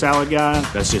was a salad guy.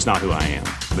 That's just not who I am.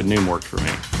 But Noom worked for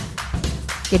me.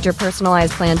 Get your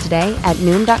personalized plan today at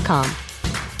Noom.com.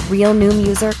 Real Noom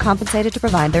user compensated to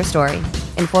provide their story.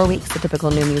 In 4 weeks, the typical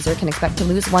Noom user can expect to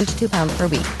lose 1 to 2 pounds per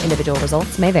week. Individual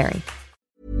results may vary.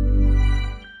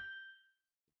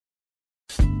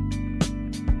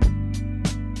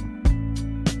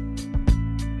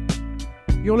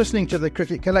 You're listening to the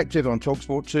Cricket Collective on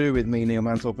TalkSport 2 with me, Neil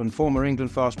Manthorpe, and former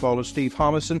England fast bowler Steve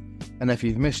Harmison. And if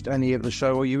you've missed any of the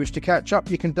show or you wish to catch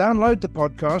up, you can download the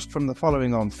podcast from the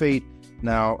following on feed,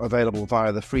 now available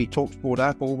via the free TalkSport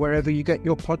app or wherever you get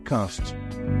your podcasts.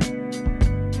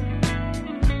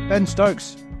 Ben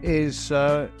Stokes is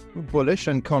bullish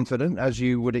and confident, as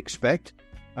you would expect.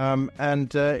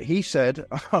 And he said,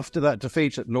 after that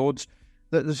defeat at Lord's,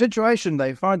 that the situation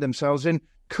they find themselves in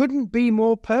couldn't be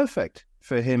more perfect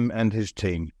for him and his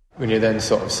team. When you then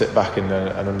sort of sit back and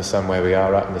understand where we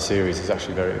are at in the series, it's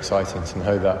actually very exciting to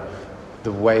know that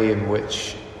the way in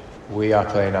which we are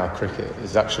playing our cricket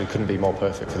is actually couldn't be more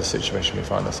perfect for the situation we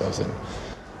find ourselves in.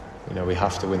 You know, we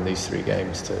have to win these 3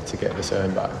 games to get this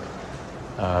earn back.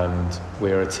 And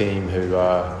we're a team who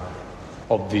are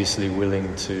obviously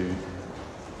willing to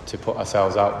put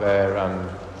ourselves out there and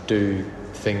do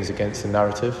things against the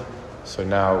narrative. So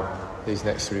now these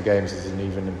next 3 games is an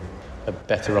even a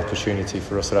better opportunity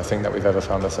for us that I think that we've ever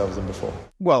found ourselves in before.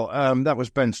 Well, that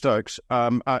was Ben Stokes.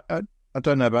 I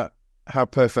don't know about how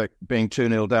perfect being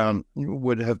 2-0 down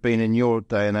would have been in your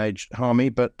day and age, Harmy,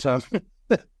 but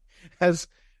as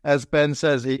Ben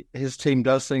says, his team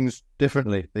does things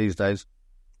differently these days.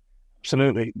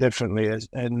 Absolutely differently,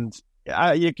 and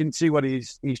you can see what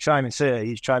he's trying to say.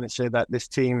 He's trying to say that this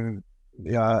team,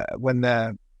 when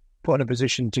they're put in a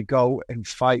position to go and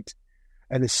fight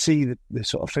and to see the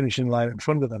sort of finishing line in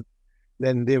front of them,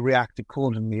 then they react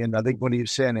accordingly. And I think what he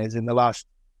was saying is, in the last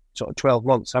sort of 12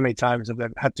 months, how many times have they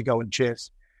had to go and chase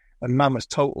a mammoth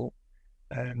total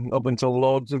up until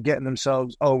Lords of getting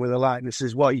themselves over the line? This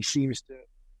is what his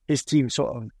team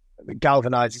sort of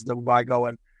galvanizes them by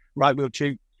going, right, we'll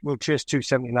chase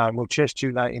 279, we'll chase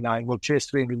 299, we'll chase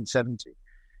 370.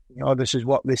 You know, this is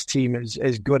what this team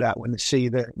is good at when they see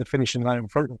the finishing line in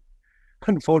front of them.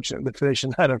 Unfortunately, the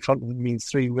finishing line in front of them means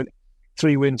three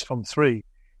wins from 3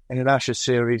 in an Ashes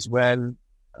series, when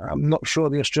I'm not sure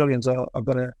the Australians are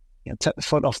going to take the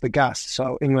foot off the gas.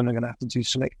 So England are going to have to do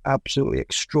something absolutely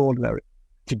extraordinary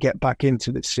to get back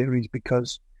into this series,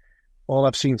 because all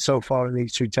I've seen so far in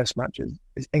these 2 test matches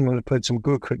is England have played some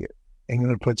good cricket.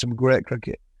 England have played some great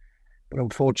cricket. But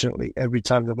unfortunately, every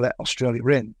time they've let Australia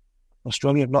in,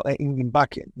 Australia have not let England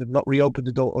back in. They've not reopened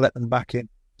the door to let them back in.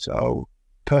 So,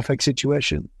 perfect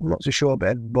situation. I'm not so sure,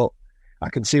 Ben, but I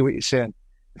can see what you're saying.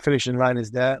 The finishing line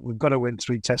is there. We've got to win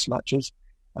 3 test matches.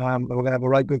 And we're going to have a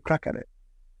right good crack at it.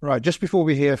 Right, just before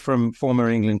we hear from former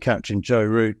England captain Joe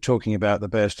Root talking about the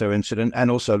Bairstow incident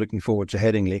and also looking forward to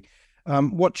Headingley,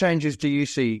 what changes do you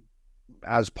see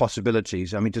as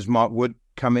possibilities? I mean, does Mark Wood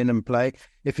come in and play?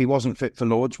 If he wasn't fit for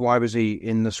Lords, why was he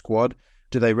in the squad?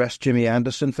 Do they rest Jimmy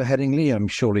Anderson for Headingley?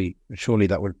 Surely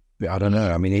that would be, I don't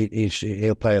know. I mean,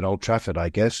 he'll play at Old Trafford, I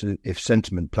guess, if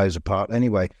sentiment plays a part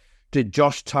anyway. Did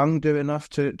Josh Tongue do enough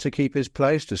to keep his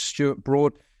place? Does Stuart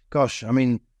Broad? Gosh, I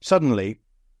mean, suddenly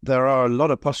there are a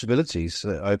lot of possibilities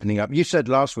opening up. You said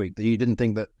last week that you didn't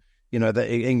think that, that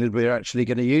England were actually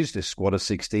going to use this squad of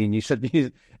 16. You said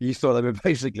you thought they were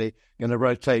basically going to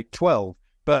rotate 12.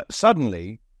 But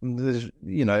suddenly,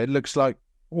 it looks like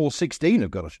all 16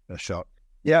 have got a shot.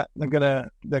 Yeah,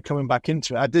 they're coming back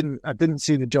into it. I didn't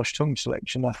see the Josh Tongue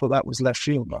selection. I thought that was left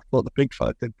field. I thought the big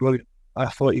fella did brilliant. I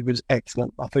thought he was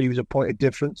excellent. I thought he was a point of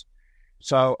difference.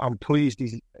 So I'm pleased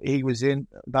he was in.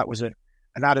 That was an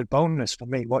added bonus for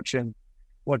me watching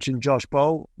Josh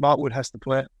bowl. Mark Wood has to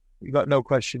play. You've got no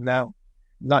question now.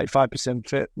 95%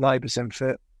 fit, 90%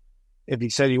 fit. If he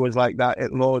said he was like that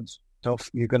at Lords, tough,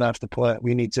 you're going to have to play.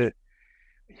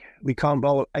 We can't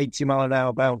bowl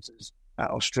 80-mile-an-hour bounces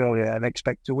at Australia and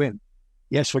expect to win.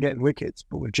 Yes, we're getting wickets,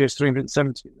 but we've just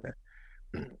 370 there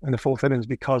in the 4th innings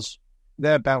because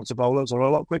their bouncer bowlers are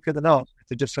a lot quicker than ours.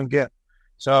 It's a different game.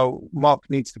 So Mark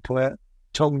needs to play.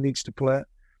 Tongue needs to play.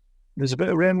 There's a bit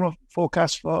of rain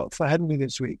forecast for Headingley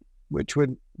this week, which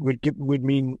would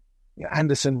mean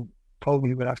Anderson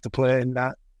probably would have to play in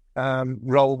that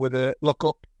role with a look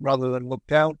up rather than look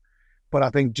down. But I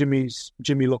think Jimmy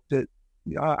looked at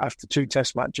after 2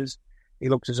 test matches, he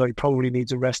looked as though he probably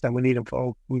needs a rest, and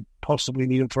we possibly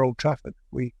need him for Old Trafford.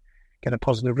 We get a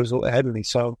positive result at Headingley.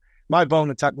 So my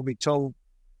bone attack will be Tongue,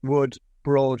 Wood,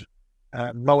 Broad.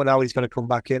 Moeen Ali's going to come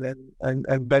back in,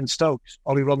 and Ben Stokes.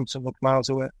 Ollie Robinson looks miles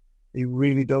away. He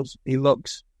really does. He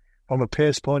looks, from a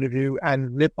pace point of view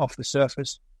and nip off the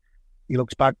surface, he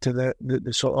looks back to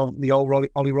the sort of the old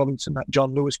Ollie Robinson that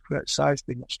John Lewis criticised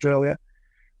in Australia.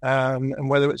 And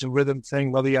whether it's a rhythm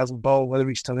thing, whether he hasn't bowled, whether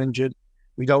he's still injured,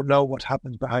 we don't know what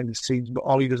happens behind the scenes. But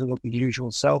Ollie doesn't look the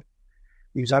usual self.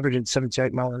 He was averaging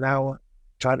 78 mile an hour,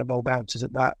 trying to bowl bounces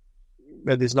at that.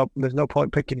 There's no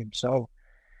point picking him. So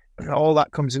all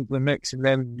that comes into the mix, and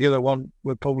then the other one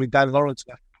would probably Dan Lawrence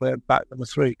have to play back number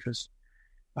 3, because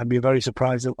I'd be very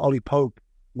surprised if Ollie Pope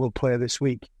will play this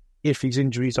week if his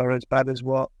injuries are as bad as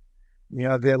what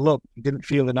they look. He didn't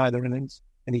feel in either innings,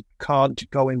 and he can't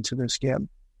go into this game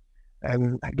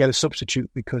and get a substitute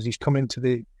because he's come into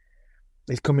the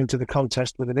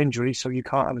contest with an injury, so you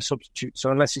can't have a substitute. So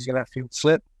unless he's going to have field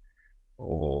slip,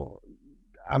 or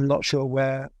I'm not sure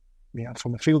where,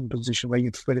 from a fielding position where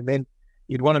you'd fit him in.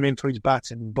 You'd want him in for his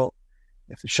batting, but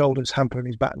if the shoulder's hampering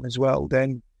his batting as well,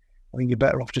 then I think you're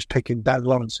better off just picking Dan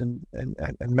Lawrence and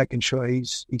making sure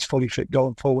he's fully fit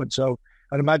going forward. So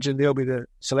I'd imagine there'll be the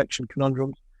selection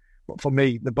conundrums. But for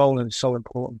me, the bowling is so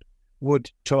important. Wood,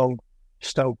 Tongue,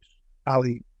 Stokes,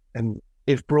 Ali, and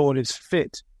if Broad is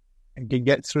fit and can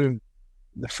get through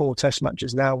the 4 test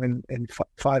matches now in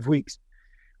 5 weeks,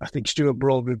 I think Stuart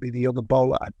Broad would be the other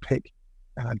bowler I'd pick.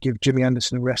 And I'd give Jimmy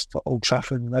Anderson a rest for Old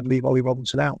Trafford, and I'd leave Ollie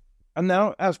Robinson out. And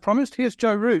now, as promised, here's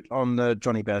Joe Root on the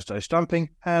Johnny Bairstow stumping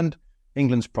and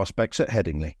England's prospects at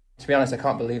Headingley. To be honest, I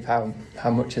can't believe how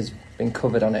much has been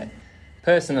covered on it.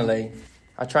 Personally,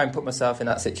 I try and put myself in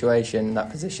that situation, that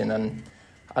position, and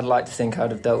I'd like to think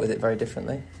I'd have dealt with it very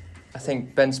differently. I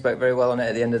think Ben spoke very well on it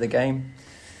at the end of the game.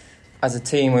 As a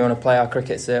team, we want to play our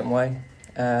cricket a certain way,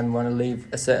 and we want to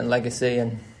leave a certain legacy,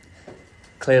 and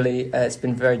clearly, it's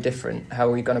been very different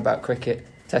how we've gone about cricket,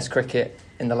 Test cricket,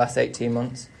 in the last 18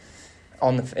 months,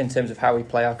 in terms of how we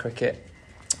play our cricket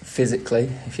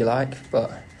physically, if you like.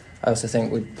 But I also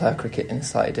think we play our cricket in a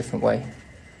slightly different way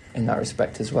in that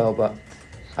respect as well. But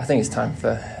I think it's time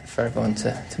for everyone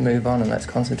to move on, and let's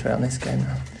concentrate on this game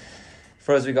now.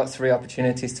 For us, we've got 3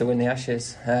 opportunities to win the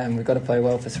Ashes. We've got to play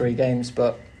well for 3 games,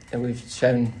 but we've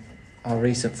shown our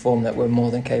recent form that we're more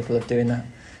than capable of doing that.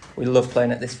 We love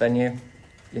playing at this venue.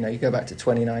 You go back to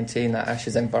 2019, that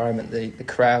Ashes environment, the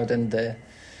crowd and the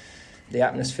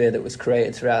atmosphere that was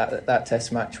created throughout that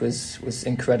Test match was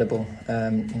incredible.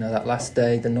 That last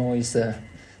day, the noise, the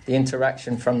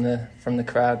interaction from the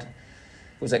crowd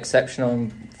was exceptional.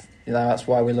 And that's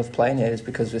why we love playing here, is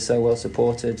because we're so well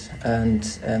supported, and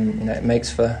it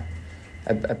makes for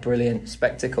a brilliant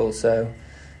spectacle. So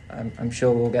I'm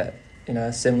sure we'll get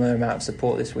a similar amount of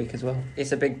support this week as well.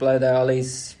 It's a big blow there.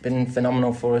 Ollie's been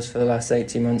phenomenal for us for the last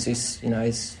 18 months.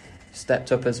 He's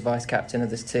stepped up as vice captain of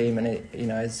this team,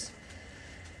 and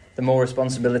the more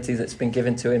responsibility that's been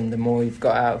given to him, the more you've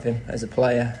got out of him as a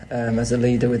player, as a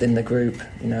leader within the group.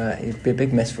 He'd be a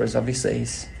big miss for us. Obviously,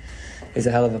 he's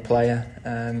a hell of a player.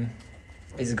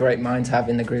 He's a great mind to have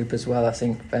in the group as well. I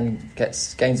think Ben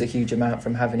gains a huge amount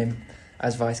from having him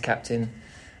as vice captain,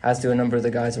 as do a number of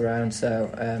the guys around. So,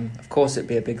 of course, it'd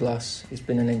be a big loss. He's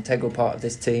been an integral part of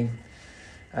this team,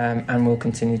 and will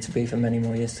continue to be for many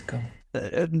more years to come.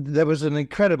 There was an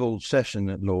incredible session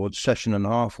at Lord's, session and a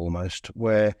half almost,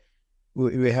 where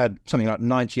we had something like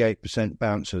 98%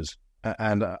 bouncers,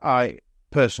 and I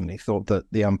personally thought that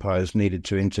the umpires needed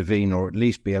to intervene or at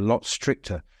least be a lot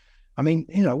stricter. I mean,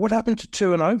 what happened to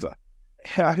 2 and over?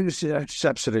 It's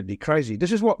absolutely crazy.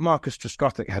 This is what Marcus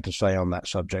Trescothick had to say on that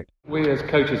subject. We as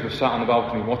coaches were sat on the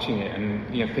balcony watching it and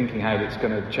thinking how it's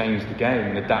going to change the game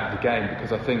and adapt the game,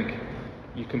 because I think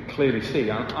you can clearly see,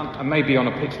 and maybe on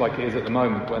a pitch like it is at the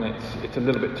moment, when it's a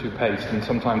little bit too paced and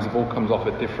sometimes the ball comes off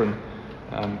at different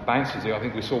bounces. I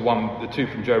think we saw the 2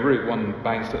 from Joe Root, one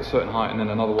bounced at a certain height and then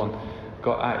another one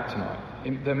got out tonight.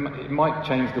 It might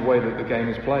change the way that the game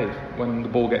is played. When the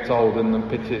ball gets old and the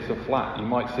pitches are flat, you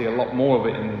might see a lot more of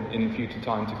it in future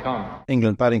time to come.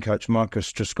 England batting coach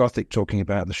Marcus Trescothick talking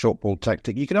about the short ball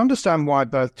tactic. You can understand why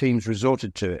both teams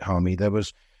resorted to it, Harmy. There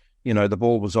was, the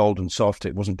ball was old and soft.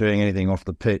 It wasn't doing anything off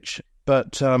the pitch.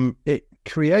 But it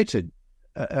created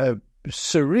a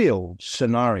surreal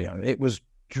scenario. It was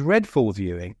dreadful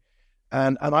viewing.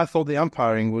 And I thought the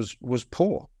umpiring was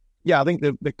poor. Yeah, I think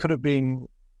there could have been,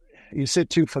 you said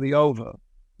 2 for the over.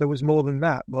 There was more than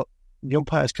that, but the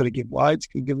umpires could have given wides,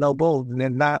 could have given no ball, and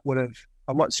then that would have,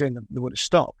 I'm not saying that they would have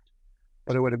stopped,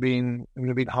 but it would have been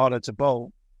harder to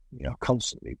bowl,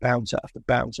 constantly, bouncer after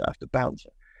bouncer after bouncer.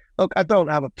 Look, I don't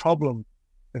have a problem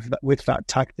with that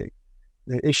tactic.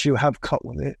 The issue I have cut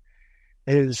with it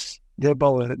is they're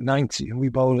bowling at 90 and we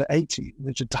bowl at 80.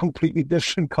 It's a completely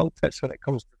different context when it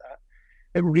comes to that.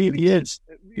 It really is.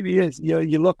 It really is.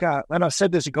 You look at, and I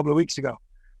said this a couple of weeks ago,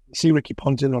 you see Ricky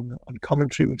Ponting on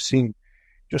commentary, we've seen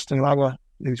Justin Langer,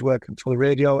 who's working for the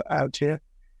radio out here,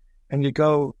 and you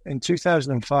go in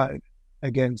 2005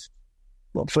 against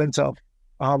Flintoff,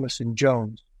 Armis and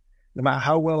Jones, no matter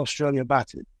how well Australia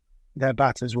batted, their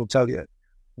batters will tell you,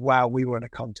 wow, we were in a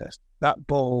contest. That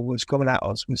ball was coming at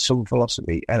us with some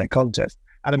philosophy and a contest.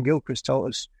 Adam Gilchrist told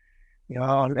us,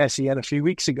 on SEN a few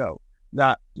weeks ago,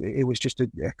 that it was just a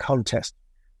contest.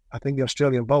 I think the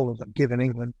Australian bowlers have given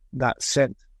England that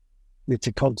scent. It's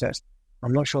a contest.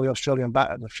 I'm not sure the Australian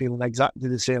batters are feeling exactly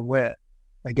the same way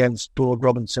against Broad,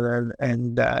 Robinson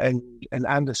and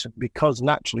Anderson, because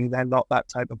naturally they're not that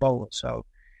type of bowler. So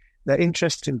they're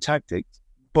interesting tactics,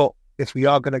 but if we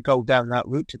are going to go down that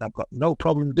route, and I've got no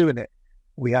problem doing it,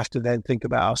 we have to then think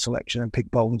about our selection and pick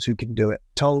bowlers who can do it.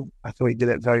 Tone, I thought he did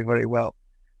it very, very well.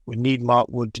 We need Mark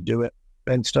Wood to do it.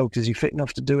 Ben Stokes, is he fit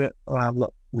enough to do it? Well, I'm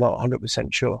not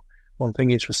 100% sure. One thing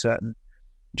is for certain,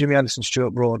 Jimmy Anderson, Stuart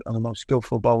Broad are the most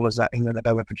skillful bowlers that England have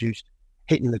ever produced,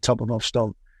 hitting the top of off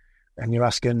stump. And you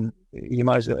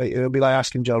might as well, it'll be like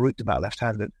asking Joe Root about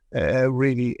left-handed. It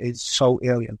really is so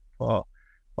alien for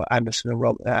Anderson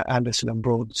and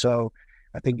Broad. So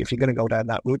I think if you're going to go down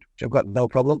that route, which I've got no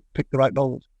problem, pick the right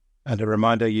bowlers. And a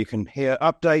reminder, you can hear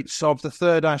updates of the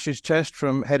third Ashes Test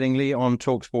from Headingley on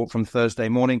TalkSport from Thursday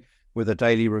morning, with a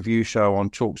daily review show on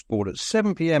TalkSport at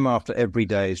 7 p.m. after every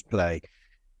day's play.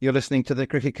 You're listening to the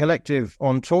Cricket Collective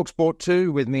on TalkSport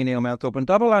 2 with me, Neil Manthorpe, and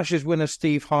Double Ashes winner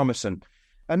Steve Harmison.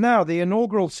 And now the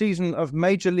inaugural season of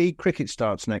Major League Cricket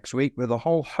starts next week, with a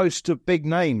whole host of big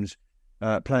names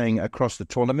playing across the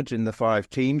tournament in the 5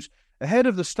 teams. Ahead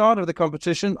of the start of the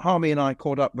competition, Harmy and I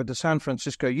caught up with the San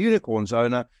Francisco Unicorns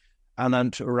owner,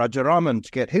 Anant Rajaraman,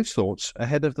 to get his thoughts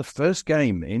ahead of the first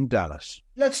game in Dallas.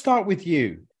 Let's start with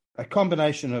you. A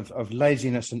combination of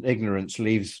laziness and ignorance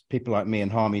leaves people like me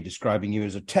and Harmy describing you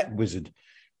as a tech wizard,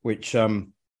 which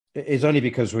is only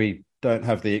because we don't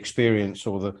have the experience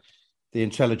or the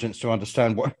intelligence to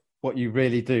understand what you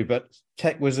really do. But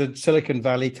tech wizard, Silicon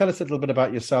Valley, tell us a little bit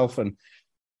about yourself and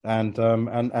then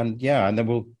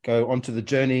we'll go on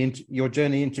to your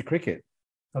journey into cricket.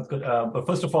 That's good. But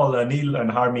first of all, Neil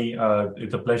and Harmy,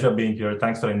 it's a pleasure being here.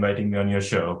 Thanks for inviting me on your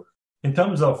show. In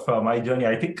terms of my journey,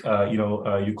 I think,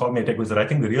 you call me a tech wizard. I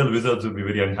think the real wizards will be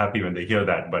very unhappy when they hear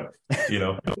that. But,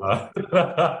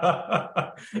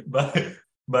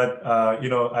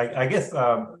 I guess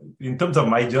in terms of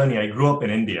my journey, I grew up in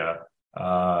India.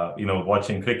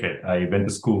 watching cricket. I went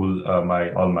to school,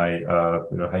 all my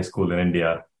high school in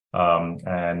India,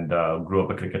 and grew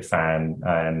up a cricket fan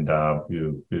and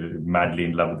madly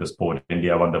in love with the sport.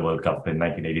 India won the World Cup in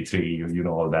 1983. You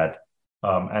know all that.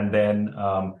 And then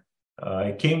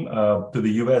I came to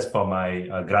the US for my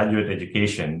graduate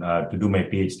education to do my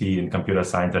PhD in computer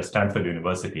science at Stanford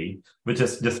University, which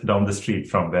is just down the street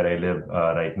from where I live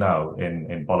right now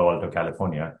in Palo Alto,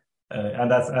 California.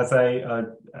 And as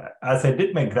I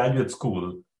did my graduate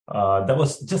school, that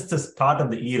was just the start of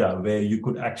the era where you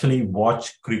could actually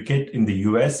watch cricket in the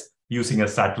US using a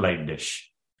satellite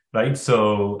dish, right?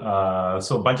 So a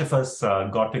bunch of us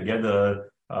got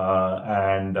together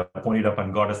and ponied up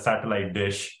and got a satellite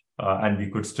dish. And we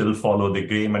could still follow the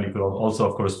game, and you could also,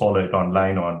 of course, follow it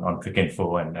online on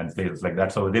Cricinfo and places like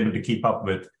that. So I was able to keep up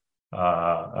with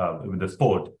the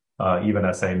sport even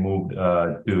as I moved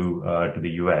to the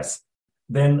US.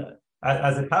 Then,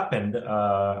 as it happened,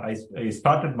 I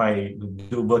started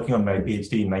working on my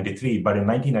PhD in '93, but in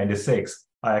 1996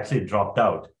 I actually dropped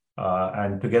out,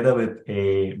 and together with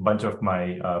a bunch of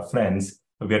my friends,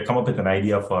 we had come up with an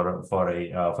idea for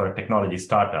a technology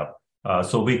startup.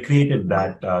 So we created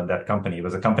that company. It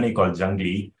was a company called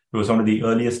Junglee. It was one of the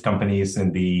earliest companies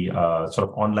in the sort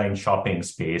of online shopping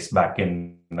space back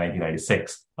in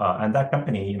 1996. And that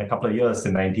company, in a couple of years,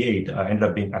 in '98, ended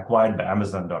up being acquired by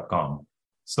Amazon.com.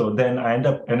 So then I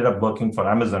ended up working for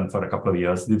Amazon for a couple of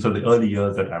years. These were the early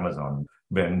years at Amazon,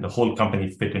 when the whole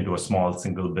company fit into a small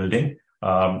single building.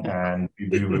 And we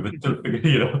were still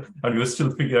figuring, and we were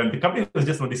still figuring. The company was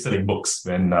just only selling books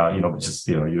when when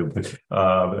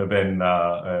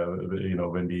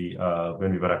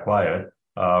we were acquired.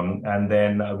 And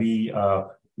then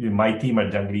my team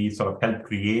at Junglee sort of helped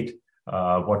create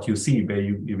what you see, where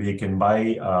you can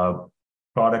buy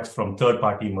products from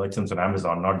third-party merchants on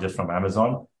Amazon, not just from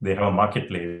Amazon. They have a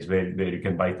marketplace where you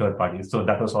can buy third parties. So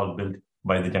that was all built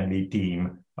by the Junglee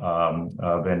team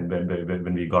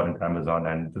when we got into Amazon,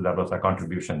 and that was our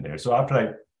contribution there. So after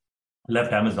I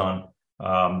left Amazon,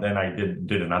 then I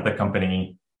did another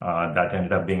company that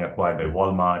ended up being acquired by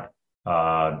Walmart.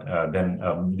 Then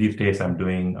these days I'm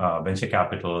doing venture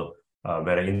capital,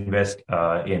 where I invest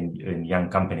in young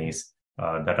companies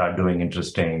that are doing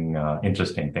interesting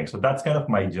things. So that's kind of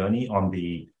my journey on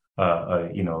the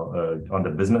on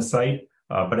the business side.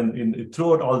 But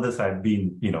throughout all this, I've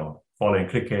been following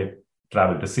cricket,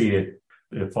 travel to see it,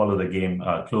 follow the game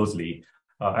closely.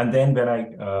 And then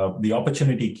when the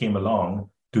opportunity came along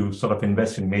to sort of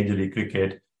invest in Major League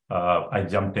Cricket, I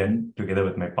jumped in together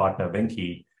with my partner,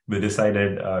 Venki. We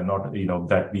decided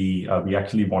that we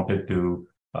actually wanted to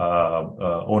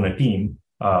own a team.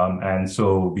 And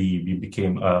so we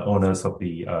became owners of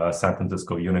the San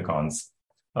Francisco Unicorns.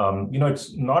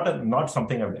 It's not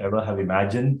something I've ever have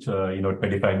imagined,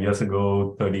 25 years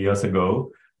ago, 30 years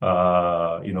ago,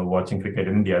 watching cricket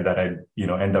in India, that I,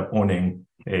 end up owning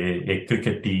a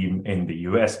cricket team in the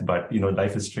US, but,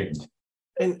 life is strange.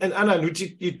 And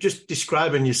Anand, you just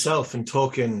describing yourself and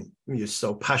talking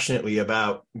so passionately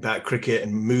about cricket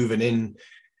and moving in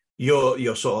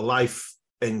your sort of life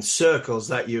in circles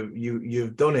that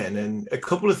you've done it in. And a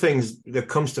couple of things that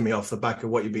comes to me off the back of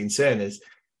what you've been saying is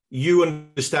you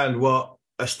understand what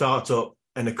a startup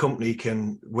and a company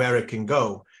where it can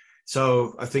go.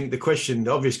 So I think the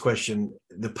obvious question,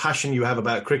 the passion you have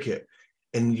about cricket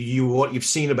and what you've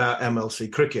seen about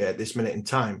MLC cricket at this minute in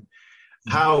time,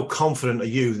 how confident are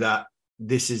you that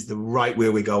this is the right way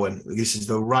we're going? This is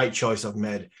the right choice I've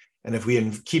made. And if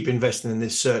we keep investing in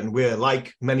this certain way,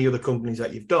 like many other companies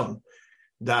that you've done,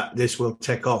 that this will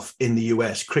take off in the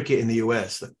US, cricket in the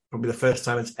US, probably the first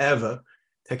time it's ever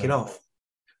taken off.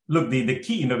 Look, the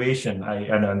key innovation,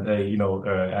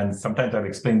 and sometimes I've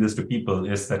explained this to people,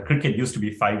 is that cricket used to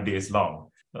be 5 days long.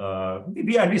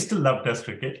 We still love Test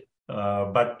cricket,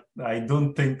 but I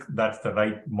don't think that's the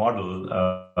right model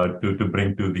to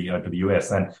bring to the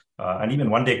US. And even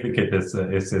one-day cricket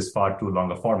is far too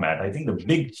long a format. I think the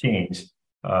big change,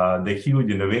 the huge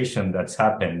innovation that's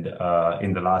happened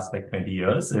in the last 20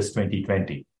 years is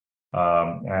 2020.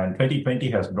 And 2020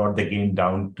 has brought the game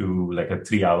down to like a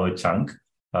 3-hour chunk.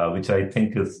 Which I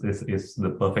think is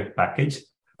the perfect package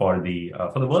for the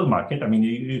world market. I mean,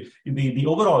 the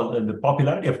overall the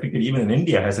popularity of cricket even in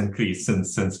India has increased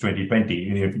since 2020.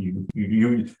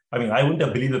 I wouldn't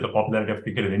have believed that the popularity of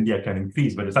cricket in India can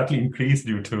increase, but it's actually increased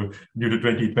due to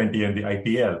 2020 and the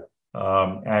IPL.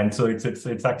 And so it's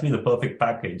actually the perfect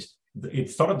package.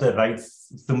 It's sort of the right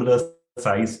similar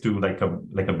size to like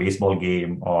a baseball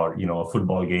game or a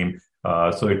football game.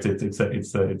 So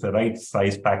it's a right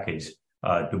size package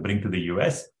to bring to the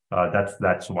US.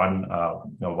 That's one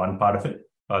part of it.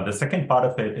 The second part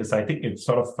of it is, I think it's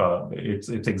sort of it's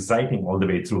exciting all the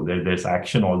way through. There's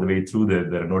action all the way through.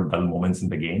 There are no dull moments in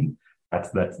the game.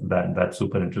 That's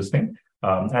super interesting.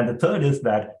 And the third is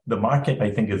that the market,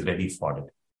 I think, is ready for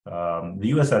it. The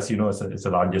US, as you know, is the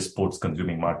largest sports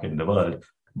consuming market in the world.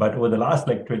 But over the last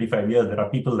 25 years, there are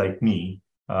people like me,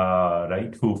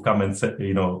 right, who've come and said,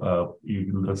 you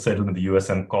settled in the US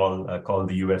and call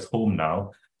the US home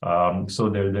now. So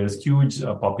there's huge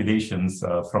populations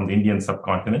from the Indian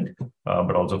subcontinent,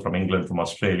 but also from England, from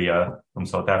Australia, from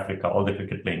South Africa, all the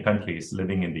cricket playing countries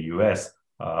living in the US,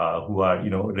 who are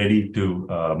ready to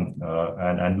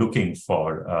and looking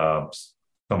for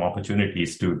some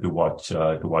opportunities to watch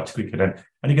cricket,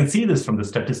 and you can see this from the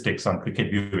statistics on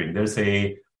cricket viewing. There's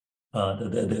the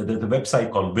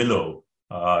website called Willow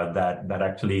that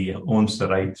actually owns the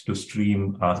rights to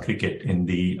stream cricket in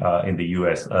the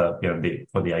US,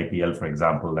 for the IPL, for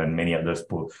example, and many other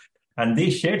sports. And they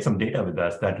shared some data with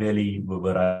us that really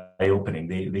were eye-opening.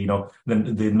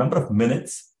 The number of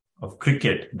minutes of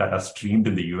cricket that are streamed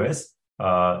in the US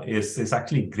is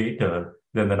actually greater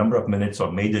than the number of minutes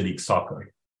of Major League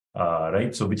Soccer,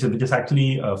 right? So which is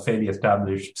actually a fairly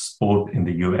established sport in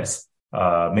the US.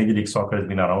 Major League Soccer has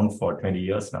been around for 20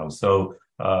 years now. So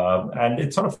and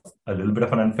it's sort of a little bit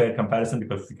of an unfair comparison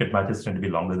because cricket matches tend to be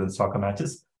longer than soccer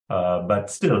matches. But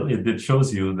still, it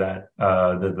shows you that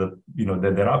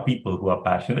that there are people who are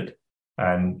passionate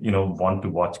and want to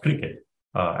watch cricket.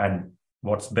 And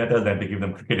what's better than to give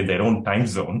them cricket in their own time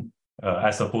zone,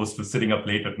 as opposed to sitting up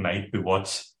late at night to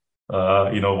watch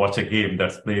a game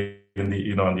that's played in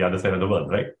the on the other side of the world,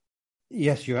 right?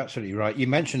 Yes, you're absolutely right. You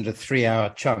mentioned a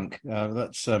 3-hour chunk.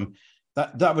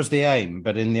 That was the aim,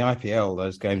 but in the IPL,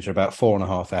 those games are about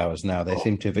 4.5 hours now. They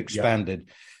seem to have expanded.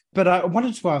 Yeah. But I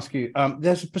wanted to ask you,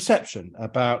 there's a perception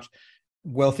about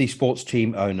wealthy sports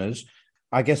team owners.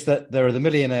 I guess that there are the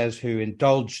millionaires who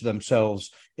indulge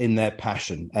themselves in their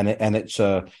passion, and it's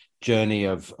a journey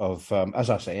of as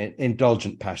I say,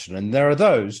 indulgent passion. And there are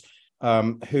those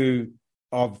who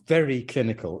are very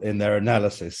clinical in their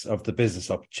analysis of the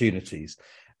business opportunities.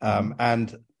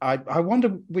 And I wonder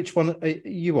which one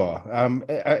you are.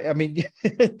 I mean,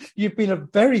 you've been a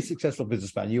very successful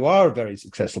businessman. You are a very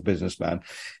successful businessman.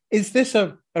 Is this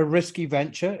a risky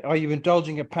venture? Are you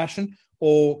indulging a passion,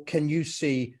 or can you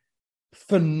see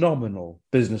phenomenal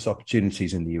business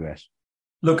opportunities in the US?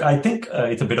 Look, I think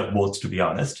it's a bit of both, to be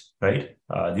honest, right?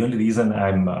 The only reason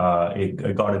I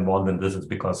got involved in this is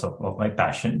because of my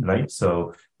passion, right?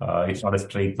 So it's not a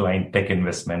straight line tech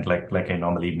investment like I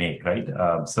normally make, right?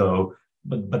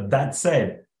 But that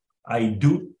said, I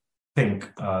do think,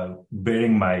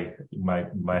 bearing my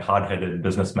hard-headed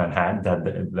businessman hat,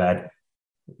 that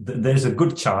there's a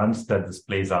good chance that this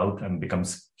plays out and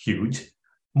becomes huge.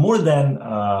 More than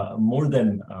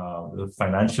the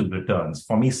financial returns.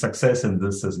 For me, success in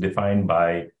this is defined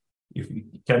by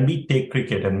can we take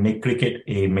cricket and make cricket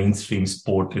a mainstream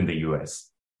sport in the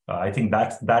US. I think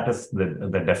that is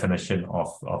the definition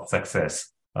of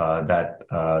success that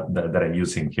I'm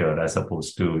using here, as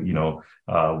opposed to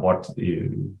what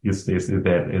is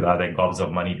there, are there gobs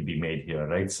of money to be made here,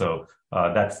 right? So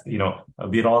that's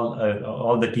we're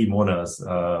all the team owners.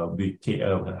 We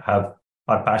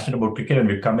are passionate about cricket, and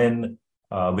we come in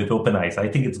with open eyes. I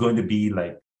think it's going to be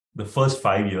like the first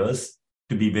 5 years,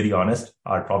 to be very honest,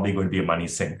 are probably going to be a money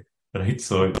sink, right?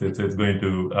 So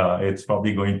it's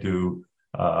probably going to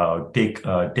take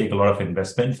a lot of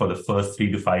investment for the first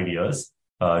 3 to 5 years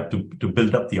to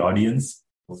build up the audience,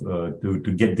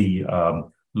 to get the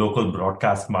local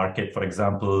broadcast market, for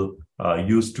example,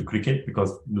 used to cricket,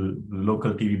 because the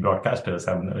local TV broadcasters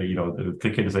have,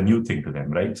 cricket is a new thing to them,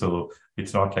 right? So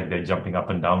it's not like they're jumping up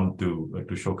and down to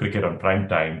show cricket on prime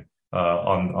time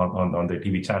on their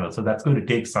TV channel. So that's going to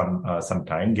take some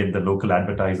time. Get the local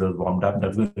advertisers warmed up.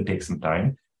 That's going to take some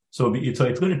time. So it's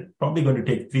probably going to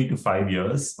take 3 to 5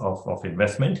 years of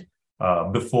investment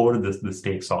before this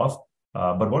takes off.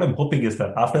 But what I'm hoping is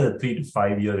that after the 3 to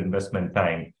 5 year investment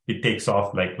time, it takes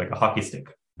off like a hockey stick.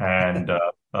 And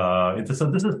this is,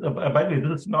 by the way,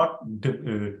 this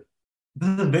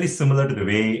is very similar to the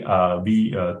way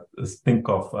we think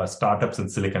of startups in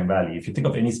Silicon Valley. If you think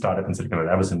of any startup in Silicon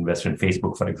Valley, I was an investor in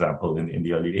Facebook, for example, in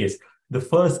the early days. The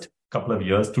first couple of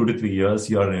years, 2 to 3 years,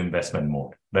 you're in investment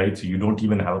mode, right? So you don't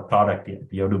even have a product yet.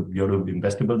 You have to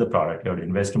invest to build the product. You have to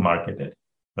invest to market it,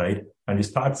 right? And you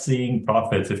start seeing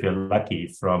profits, if you're lucky,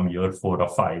 from year 4 or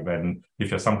 5. And if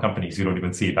you're some companies, you don't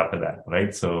even see it after that,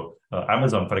 right? So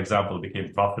Amazon, for example,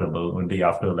 became profitable only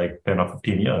after like 10 or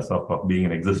 15 years of being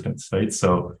in existence, right?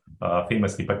 So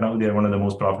famously, but now they're one of the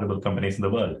most profitable companies in the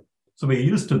world. So we're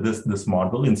used to this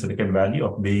model in Silicon Valley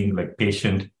of being like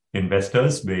patient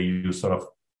investors, where you sort of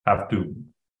have to,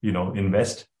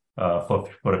 invest for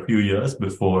a few years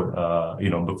before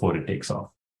it takes off.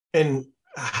 And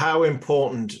how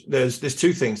important? There's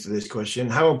two things to this question.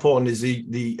 How important is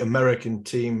the American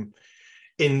team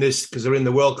in this, because they're in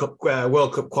the World Cup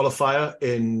qualifier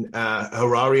in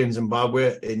Harare in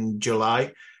Zimbabwe in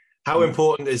July? How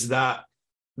important is that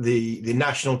the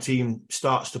national team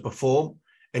starts to perform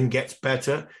and gets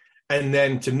better? And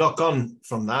then to knock on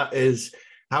from that is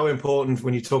how important,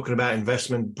 when you're talking about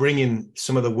investment, bringing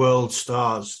some of the world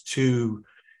stars to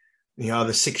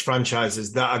the 6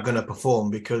 franchises that are going to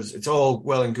perform, because it's all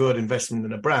well and good investment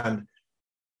in a brand,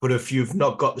 but if you've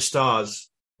not got the stars,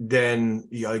 then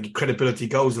credibility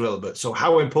goes a little bit. So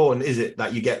how important is it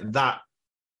that you get that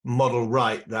model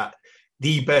right, that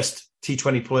the best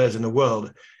T20 players in the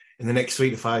world in the next 3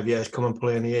 to 5 years come and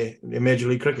play in the Major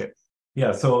League Cricket?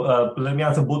 Yeah, so let me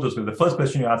answer both those. The first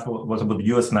question you asked was about the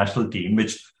U.S. national team,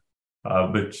 which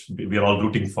we are all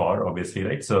rooting for, obviously,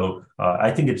 right? So I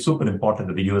think it's super important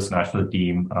that the U.S. national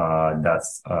team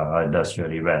does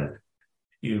really well.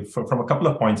 From a couple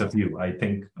of points of view, I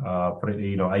think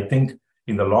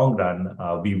in the long run,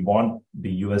 we want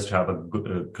the U.S. to have a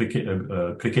good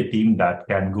cricket team that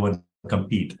can go and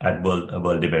compete at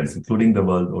world events, including the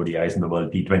World ODIs and the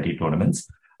World T20 tournaments.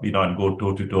 And go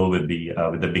toe to toe with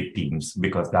the big teams,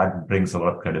 because that brings a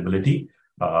lot of credibility,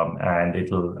 and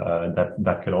it'll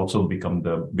that could also become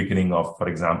the beginning of, for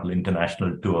example,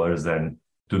 international tours and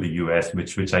to the US,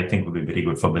 which I think will be very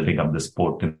good for building up the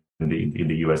sport in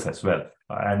the US as well.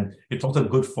 And it's also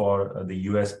good for the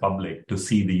US public to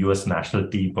see the US national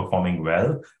team performing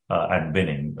well and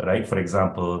winning, right? For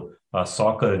example,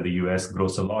 soccer in the US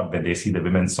grows a lot when they see the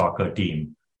women's soccer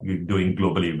team doing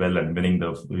globally well and winning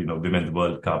the Women's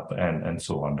World Cup and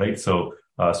so on, right? So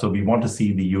we want to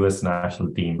see the US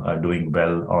national team doing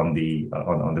well on the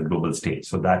global stage.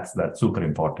 So that's super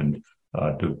important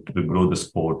to grow the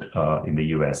sport in the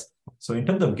US. So in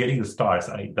terms of getting the stars,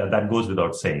 that goes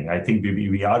without saying. I think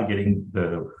we are getting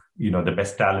the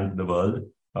best talent in the world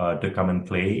to come and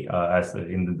play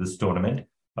in this tournament,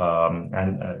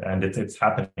 and it's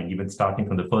happening even starting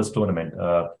from the first tournament.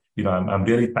 I'm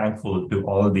really thankful to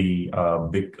all the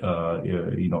big,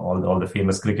 all the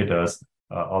famous cricketers,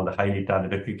 all the highly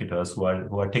talented cricketers who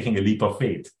are taking a leap of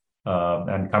faith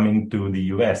and coming to the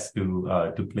US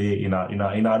to play in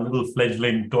our little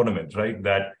fledgling tournament, right?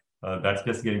 That's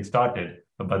just getting started.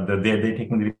 But they're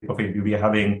taking the leap of faith. We are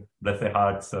having, bless their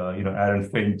hearts, Aaron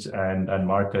Finch and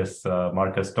Marcus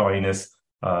Stoinis.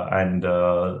 And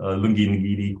Lungi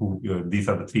Ngidi, who these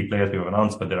are the 3 players we have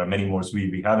announced, but there are many more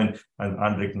we haven't. And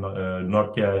Andrik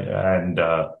Nortje and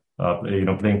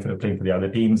playing for the other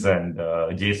teams, and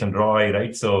Jason Roy,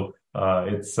 right? So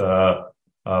it's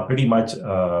pretty much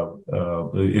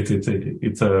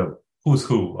it's a who's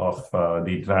who of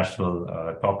the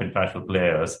top international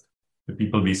players, the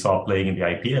people we saw playing in the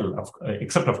IPL,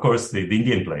 except of course the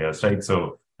Indian players, right?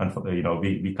 So. And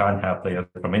we can't have players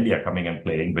from India coming and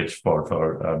playing, which because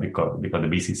the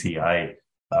BCCI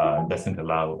doesn't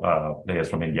allow players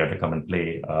from India to come and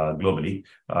play globally.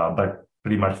 But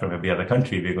pretty much from every other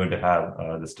country, we're going to have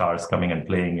the stars coming and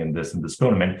playing in this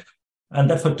tournament, and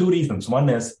that's for 2 reasons. One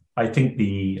is, I think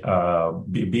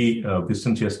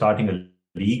since you're starting a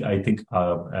league, I think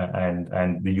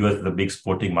and the US is a big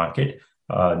sporting market.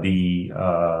 The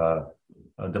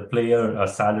player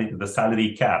salary, the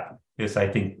salary cap. Is I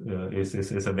think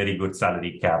is a very good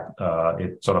salary cap.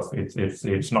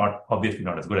 It's not obviously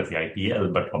not as good as the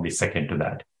IPL, but probably second to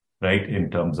that, right?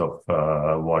 In terms of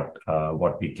what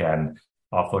we can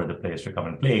offer the players to come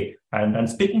and play. And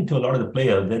speaking to a lot of the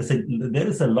players, there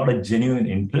is a lot of genuine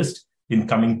interest in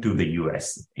coming to the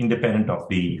US, independent of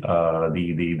the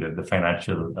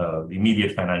financial, the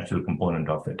immediate financial component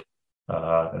of it,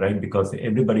 right? Because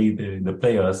everybody, the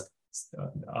players.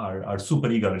 Are super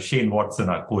eager. Shane Watson,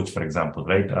 our coach, for example,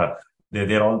 right?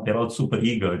 They're all super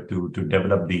eager to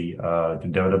develop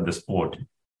the sport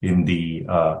in the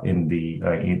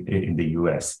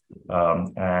US,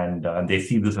 and they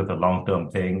see this as a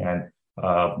long-term thing. And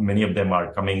many of them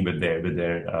are coming with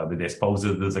their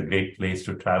spouses. This is a great place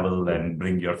to travel and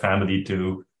bring your family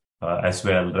to as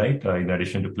well, right? In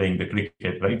addition to playing the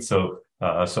cricket, right? So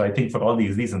I think for all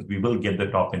these reasons, we will get the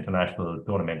top international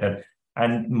tournament.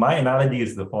 And my analogy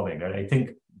is the following, right? I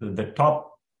think the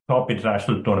top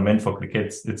international tournament for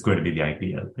cricket, it's going to be the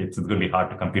IPL. It's going to be hard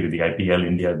to compete with the IPL.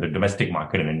 India, the domestic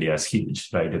market in India is huge,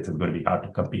 right? It's going to be hard to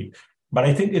compete. But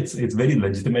I think it's very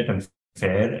legitimate and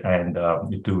fair, and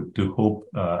to hope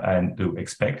and to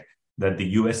expect that the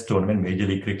US tournament, Major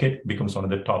League Cricket, becomes one of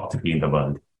the top 3 in the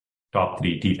world, top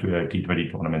 3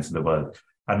 T20 tournaments in the world.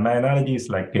 And my analogy is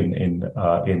like in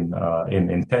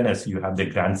tennis, you have the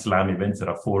Grand Slam events. There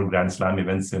are 4 Grand Slam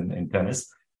events in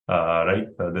tennis, right?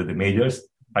 The majors.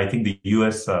 I think the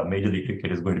US Major League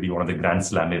Cricket is going to be one of the Grand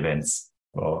Slam events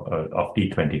of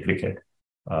T20 cricket,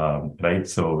 right?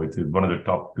 So it's one of the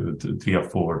top 3 or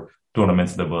 4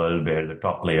 tournaments in the world where the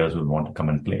top players will want to come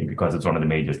and play because it's one of the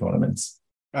major tournaments.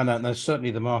 And there's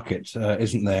certainly the market,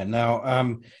 isn't there?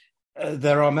 Now,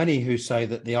 there are many who say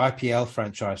that the IPL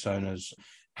franchise owners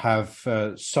have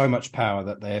so much power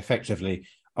that they effectively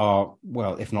are,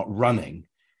 well, if not running,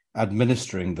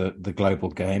 administering the global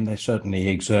game. They certainly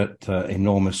exert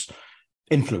enormous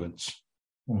influence.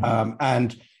 Mm-hmm.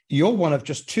 And you're one of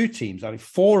just 2 teams. I mean,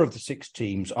 4 of the 6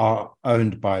 teams are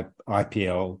owned by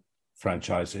IPL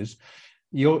franchises.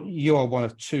 You're one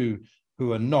of 2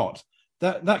 who are not.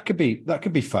 That could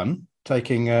be fun,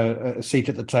 taking a seat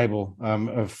at the table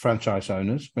of franchise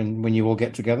owners when you all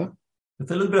get together. It's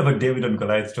a little bit of a David and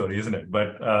Goliath story, isn't it?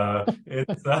 But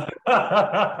it's no.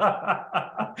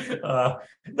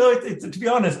 It's to be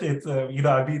honest, it's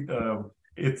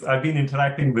I've been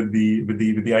interacting with the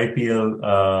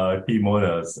IPL team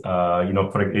owners.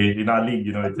 In our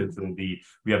league,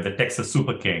 we have the Texas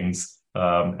Super Kings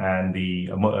and the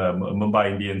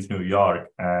Mumbai Indians, New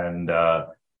York, and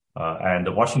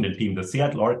the Washington team, the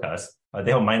Seattle Orcas.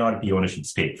 They have a minority ownership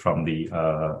stake from the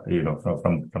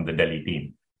from the Delhi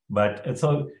team. But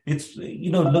so it's,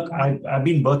 look, I've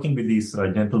been working with these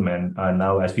gentlemen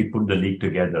now as we put the league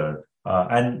together.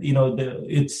 And,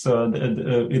 it's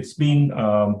been,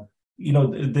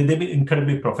 they've been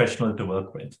incredibly professional to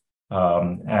work with.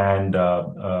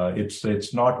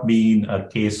 It's not been a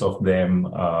case of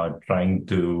them trying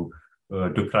to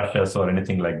crush us or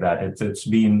anything like that. It's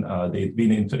been a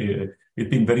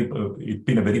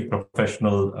very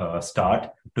professional start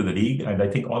to the league. And I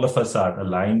think all of us are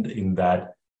aligned in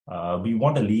that we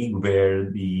want a league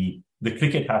where the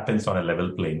cricket happens on a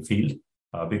level playing field,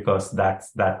 because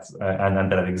that's and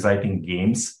there are exciting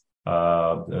games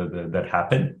that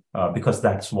happen because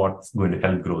that's what's going to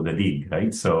help grow the league,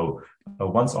 right? So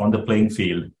once on the playing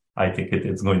field, I think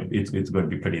it's going to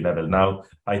be pretty level. Now,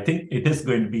 I think it is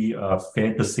going to be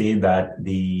fair to say that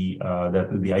the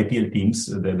IPL teams,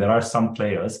 there are some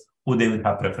players who they will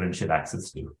have preferential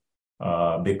access to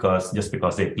because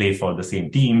they play for the same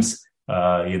teams.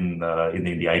 In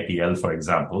the IPL, for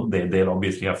example, they'll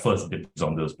obviously have first dibs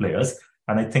on those players,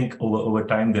 and I think over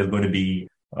time there's going to be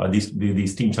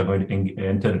these teams are going to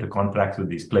enter into contracts with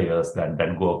these players that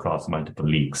go across multiple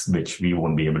leagues, which we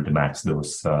won't be able to match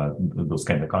those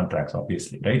kind of contracts,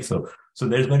 obviously, right? So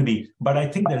there's going to be, but I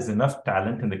think there's enough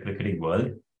talent in the cricketing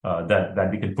world that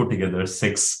we can put together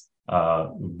 6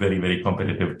 very, very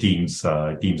competitive teams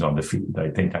on the field,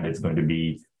 I think, and it's going to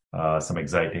be some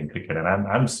exciting cricket, and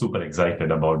I'm super excited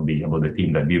about the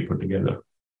team that we've put together.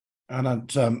 And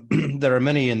there are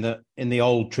many in the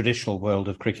old traditional world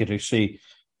of cricket who see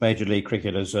Major League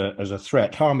Cricket as a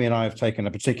threat. Harmy and I have taken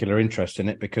a particular interest in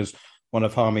it because one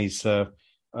of Harmy's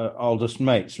oldest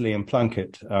mates, Liam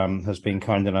Plunkett, has been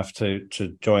kind enough to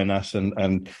join us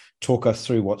and talk us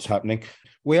through what's happening.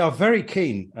 We are very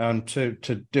keen to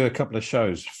do a couple of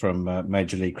shows from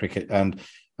Major League Cricket and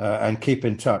keep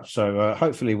in touch. So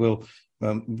hopefully we'll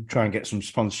try and get some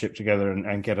sponsorship together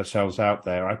and get ourselves out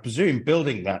there. I presume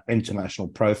building that international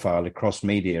profile across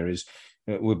media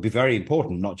would be very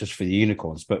important, not just for the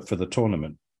Unicorns, but for the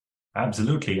tournament.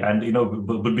 Absolutely. And,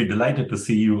 we'll be delighted to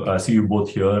see you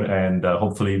both here. And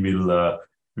hopefully we'll,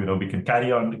 we can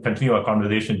continue our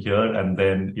conversation here. And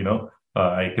then,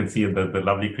 I can see the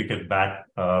lovely cricket bat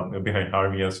behind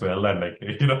Harmy as well. And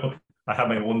I have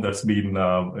my own that's been,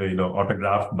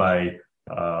 autographed by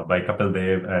Kapil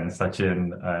Dev and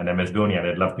Sachin and MS Dhoni, and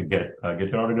I'd love to get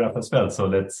your autograph as well. So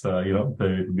let's, it'll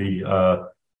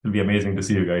be amazing to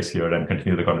see you guys here and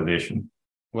continue the conversation.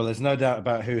 Well, there's no doubt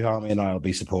about who Harmy and I will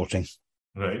be supporting.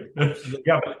 Right.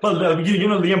 Yeah. Well,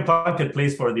 Liam Plunkett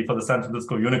plays for the San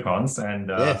Francisco Unicorns, and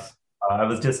yes.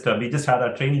 We just had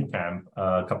our training camp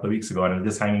a couple of weeks ago, and I was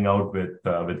just hanging out with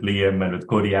Liam and with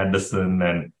Cody Anderson,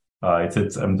 and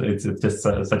it's just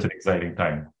such an exciting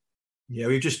time. Yeah,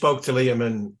 we just spoke to Liam,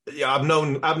 and I've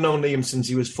known Liam since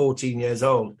he was 14 years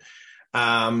old,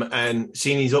 and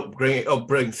seen his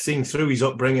upbringing, seeing through his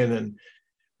upbringing,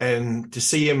 and to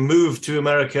see him move to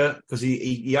America, because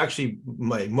he actually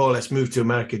more or less moved to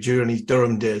America during his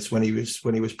Durham days when he was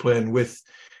playing with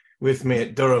me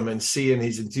at Durham, and seeing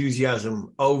his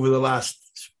enthusiasm over the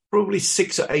last probably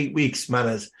 6 or 8 weeks,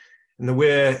 Manners, and the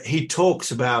way he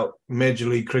talks about Major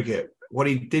League Cricket, what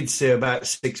he did say about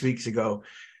 6 weeks ago.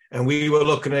 And we were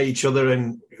looking at each other,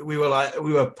 and we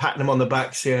were patting him on the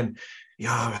back, saying,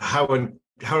 "Yeah, how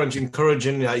Harron's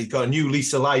encouraging. He's got a new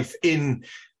lease of life in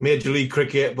Major League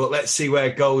Cricket, but let's see where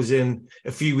it goes in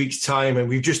a few weeks' time. And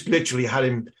we've just literally had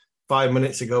him 5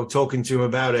 minutes ago talking to him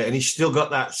about it, and he's still got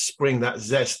that spring, that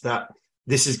zest, that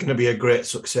this is going to be a great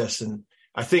success. And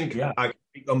I think I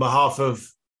speak on behalf of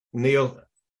Neil,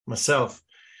 myself,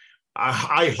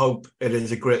 I hope it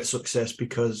is a great success,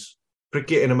 because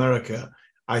cricket in America,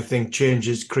 I think,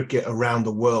 changes cricket around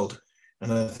the world.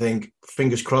 And I think,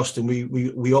 fingers crossed, and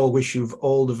we all wish you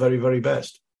all the very, very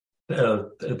best.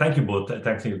 Thank you both.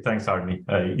 Thanks, Arnie.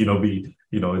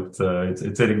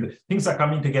 It's things are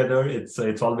coming together.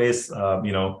 It's always,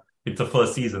 it's the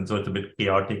first season, so it's a bit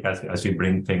chaotic as we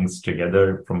bring things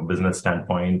together from a business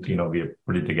standpoint. We have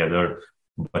put it together,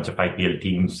 a bunch of IPL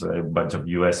teams, a bunch of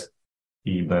US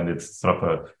teams, and it's sort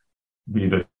of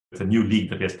it's a new league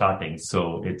that we're starting.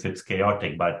 So it's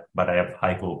chaotic, but I have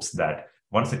high hopes that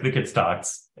once the cricket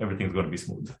starts, everything's going to be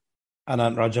smooth.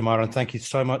 Anand Rajamaran, thank you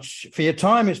so much for your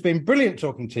time. It's been brilliant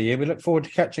talking to you. We look forward to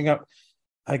catching up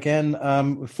again.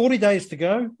 40 days to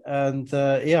go. And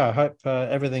I hope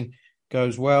everything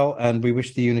goes well. And we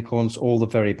wish the Unicorns all the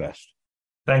very best.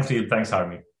 Thanks, Neil. Thanks,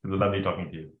 Harmy. It was lovely talking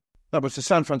to you. That was the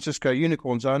San Francisco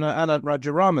Unicorns owner, Anand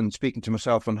Rajaraman, speaking to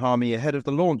myself and Harmy ahead of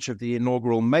the launch of the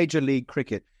inaugural Major League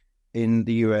Cricket in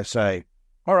the USA.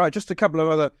 All right, just a couple of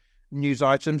other news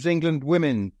items. England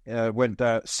women went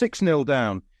 6-0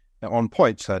 down on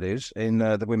points, that is, in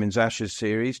the Women's Ashes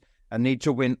series, and need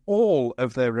to win all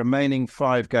of their remaining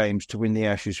 5 games to win the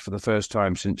Ashes for the first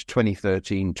time since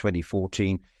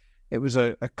 2013-2014. It was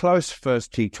a close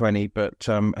first T20, but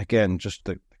again, just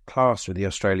the class of the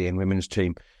Australian women's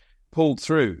team pulled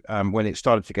through when it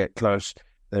started to get close.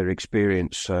 Their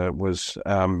experience was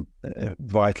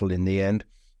vital in the end.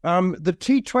 The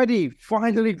T20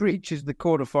 finally reaches the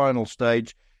quarterfinal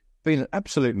stage. Been an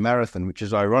absolute marathon, which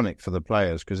is ironic for the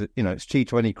players because it's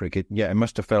T20 cricket. Yeah, it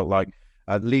must have felt like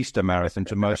at least a marathon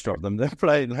to most of them. They're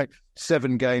playing like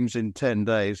 7 games in 10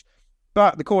 days.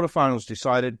 But the quarterfinals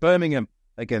decided: Birmingham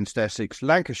against Essex,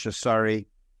 Lancashire, Surrey,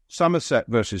 Somerset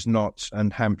versus Notts,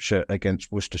 and Hampshire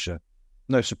against Worcestershire.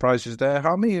 No surprises there,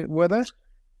 Harmy, were there?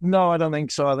 No, I don't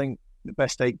think so. I think the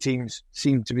best 8 teams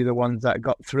seem to be the ones that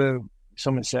got through.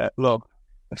 Somerset, look,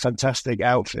 a fantastic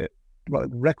outfit. Well,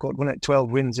 the record won at 12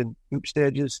 wins in group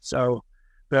stages. So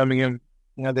Birmingham,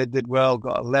 they did well,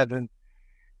 got 11.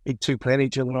 Big 2 playing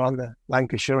each other on the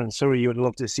Lancashire and Surrey. You would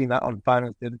love to have seen that on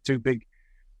finals. They're the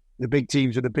big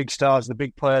teams with the big stars, the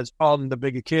big players on the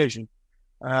big occasion.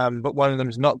 But one of them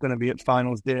is not going to be at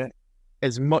finals day.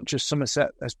 As much as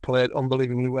Somerset has played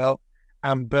unbelievably well,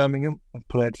 and Birmingham have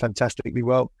played fantastically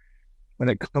well. When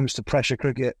it comes to pressure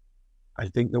cricket, I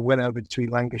think the winner between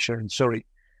Lancashire and Surrey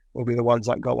will be the ones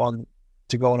that go on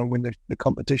and win the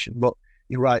competition. But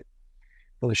you're right.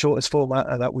 For the shortest format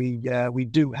that we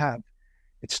do have,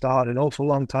 it started an awful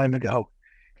long time ago,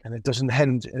 and it doesn't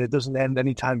end. And it doesn't end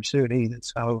anytime soon either.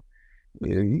 So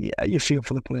you feel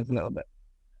for the players a little bit.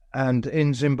 And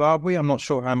in Zimbabwe, I'm not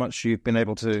sure how much you've been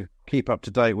able to keep up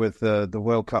to date with the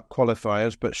World Cup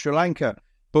qualifiers, but Sri Lanka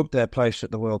booked their place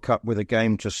at the World Cup with a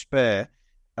game to spare.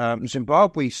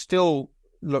 Zimbabwe still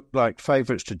look like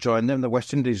favourites to join them. The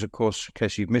West Indies, of course, in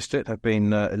case you've missed it, have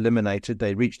been eliminated.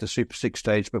 They reached the Super 6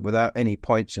 stage, but without any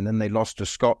points, and then they lost to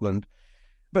Scotland.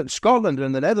 But Scotland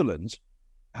and the Netherlands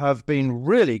have been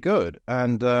really good,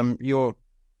 and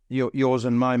yours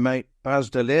and my mate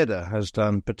Bas de Leerde has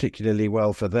done particularly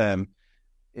well for them.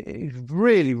 It's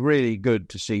really, really good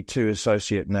to see 2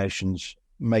 associate nations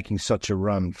making such a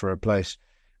run for a place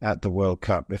at the World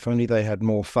Cup. If only they had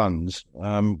more funds,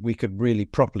 we could really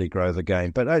properly grow the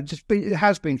game. But it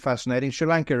has been fascinating. Sri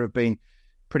Lanka have been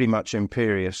pretty much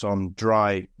imperious on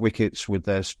dry wickets with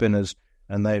their spinners,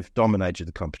 and they've dominated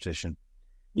the competition.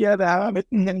 Yeah, they have.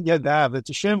 It's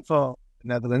a shame for the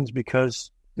Netherlands because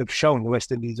they've shown the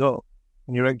West Indies up.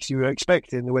 And you were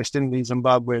expecting the West Indies,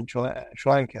 Zimbabwe and Sri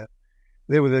Lanka.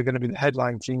 They were going to be the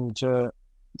headline team to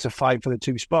fight for the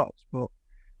 2 spots. But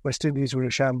West Indies were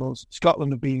a shambles.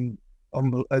 Scotland have been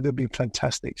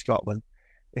fantastic, Scotland.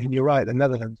 And you're right, the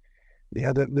Netherlands,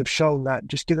 they've shown that.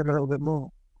 Just give them a little bit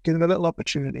more. Give them a little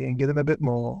opportunity and give them a bit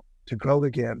more to grow the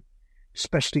game,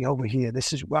 especially over here.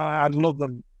 This is why I'd love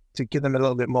them to give them a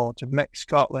little bit more, to make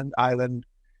Scotland, Ireland,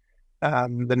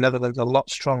 the Netherlands a lot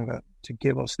stronger, to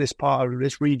give us this part of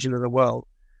this region of the world,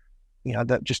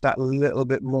 that little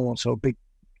bit more, so big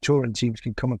touring teams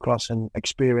can come across and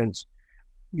experience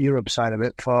Europe side of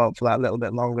it for that little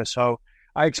bit longer. So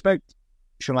I expect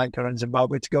Sri Lanka and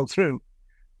Zimbabwe to go through,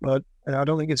 but I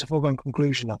don't think it's a foregone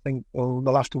conclusion. I think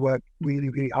they'll have to work really,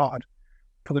 really hard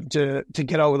for them to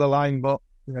get over the line. But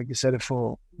like you said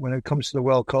before, when it comes to the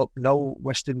World Cup, no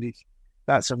West Indies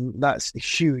That's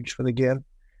huge for the game.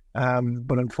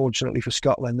 But unfortunately for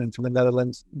Scotland and for the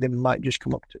Netherlands, they might just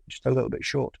come up to just a little bit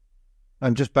short.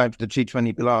 And just back to the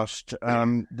T20 Blast,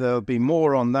 there'll be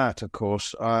more on that, of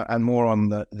course, and more on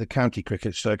the county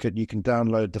cricket circuit. You can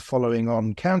download the following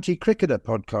on County Cricketer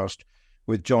podcast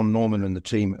with John Norman and the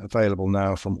team, available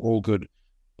now from all good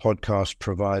podcast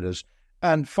providers.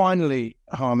 And finally,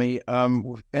 Harmy,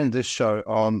 we'll end this show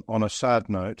on a sad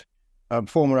note.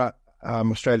 Former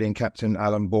Australian captain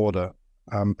Alan Border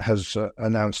has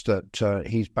announced that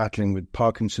he's battling with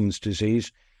Parkinson's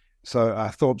disease. So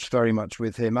our thoughts very much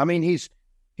with him. I mean, he's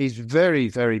very,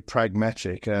 very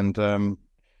pragmatic and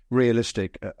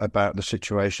realistic about the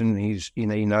situation.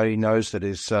 He knows that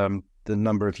his the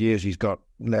number of years he's got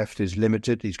left is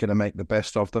limited. He's going to make the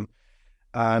best of them,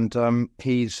 and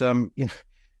he's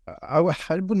I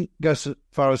wouldn't go so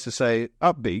far as to say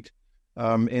upbeat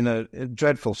in a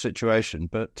dreadful situation,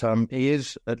 but he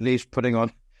is at least putting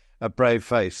on a brave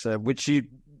face, which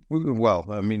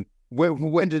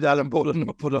when did Alan Border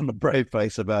not put on a brave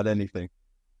face about anything?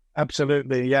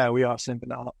 Absolutely, yeah, we are sending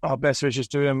our best wishes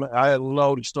to him. I had a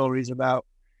load of stories about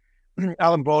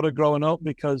Alan Border growing up,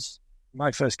 because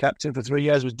my first captain for 3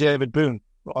 years was David Boone,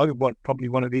 probably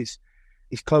one of his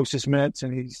closest mates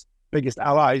and his biggest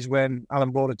allies when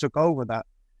Alan Border took over that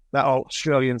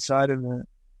Australian side in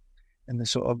the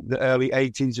sort of the early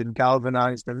 80s and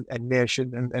galvanised a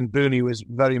nation, and Booney was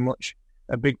very much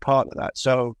a big part of that.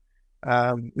 So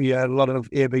we had a lot of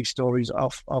AB stories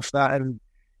off that, and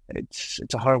it's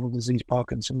a horrible disease,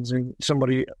 Parkinson's, and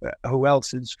somebody who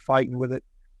else is fighting with it,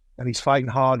 and he's fighting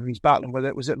hard and he's battling with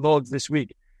it. Was at Lord's this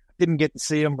week. Didn't get to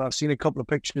see him, but I've seen a couple of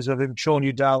pictures of him. Sean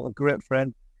Udall, a great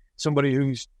friend, somebody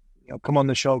who's come on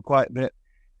the show quite a bit,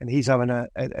 and he's having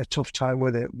a tough time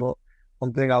with it. But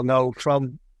one thing I'll know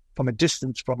from a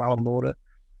distance from Alan Border,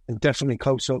 and definitely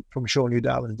close up from Sean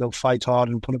Udall, and they'll fight hard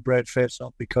and put a brave face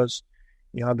on, because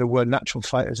they were natural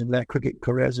fighters in their cricket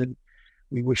careers, and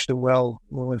we wish them well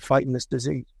when we're fighting this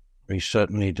disease. We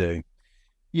certainly do.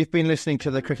 You've been listening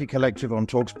to the Cricket Collective on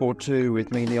TalkSport 2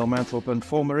 with me, Neil Manthorpe, and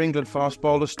former England fast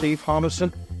bowler Steve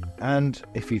Harmison. And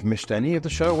if you've missed any of the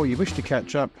show or you wish to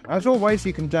catch up, as always,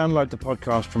 you can download the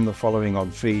podcast from the following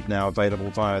on feed, now available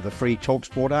via the free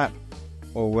TalkSport app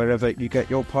or wherever you get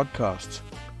your podcasts.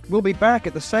 We'll be back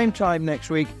at the same time next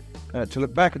week to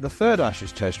look back at the third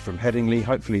Ashes Test from Headingley.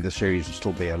 Hopefully the series will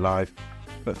still be alive.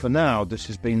 But for now, this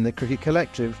has been the Cricket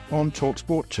Collective on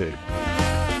TalkSport 2.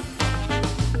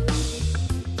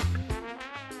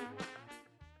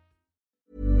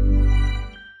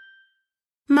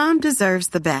 Mom deserves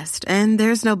the best, and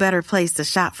there's no better place to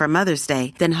shop for Mother's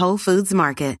Day than Whole Foods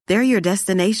Market. They're your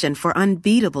destination for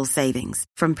unbeatable savings,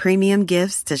 from premium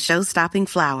gifts to show-stopping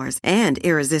flowers and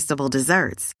irresistible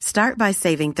desserts. Start by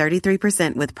saving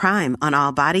 33% with Prime on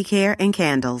all body care and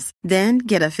candles. Then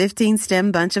get a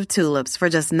 15-stem bunch of tulips for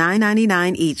just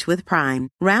 $9.99 each with Prime.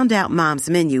 Round out Mom's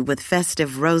menu with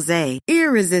festive rosé,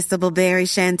 irresistible berry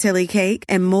chantilly cake,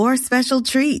 and more special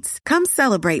treats. Come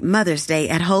celebrate Mother's Day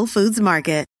at Whole Foods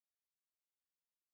Market.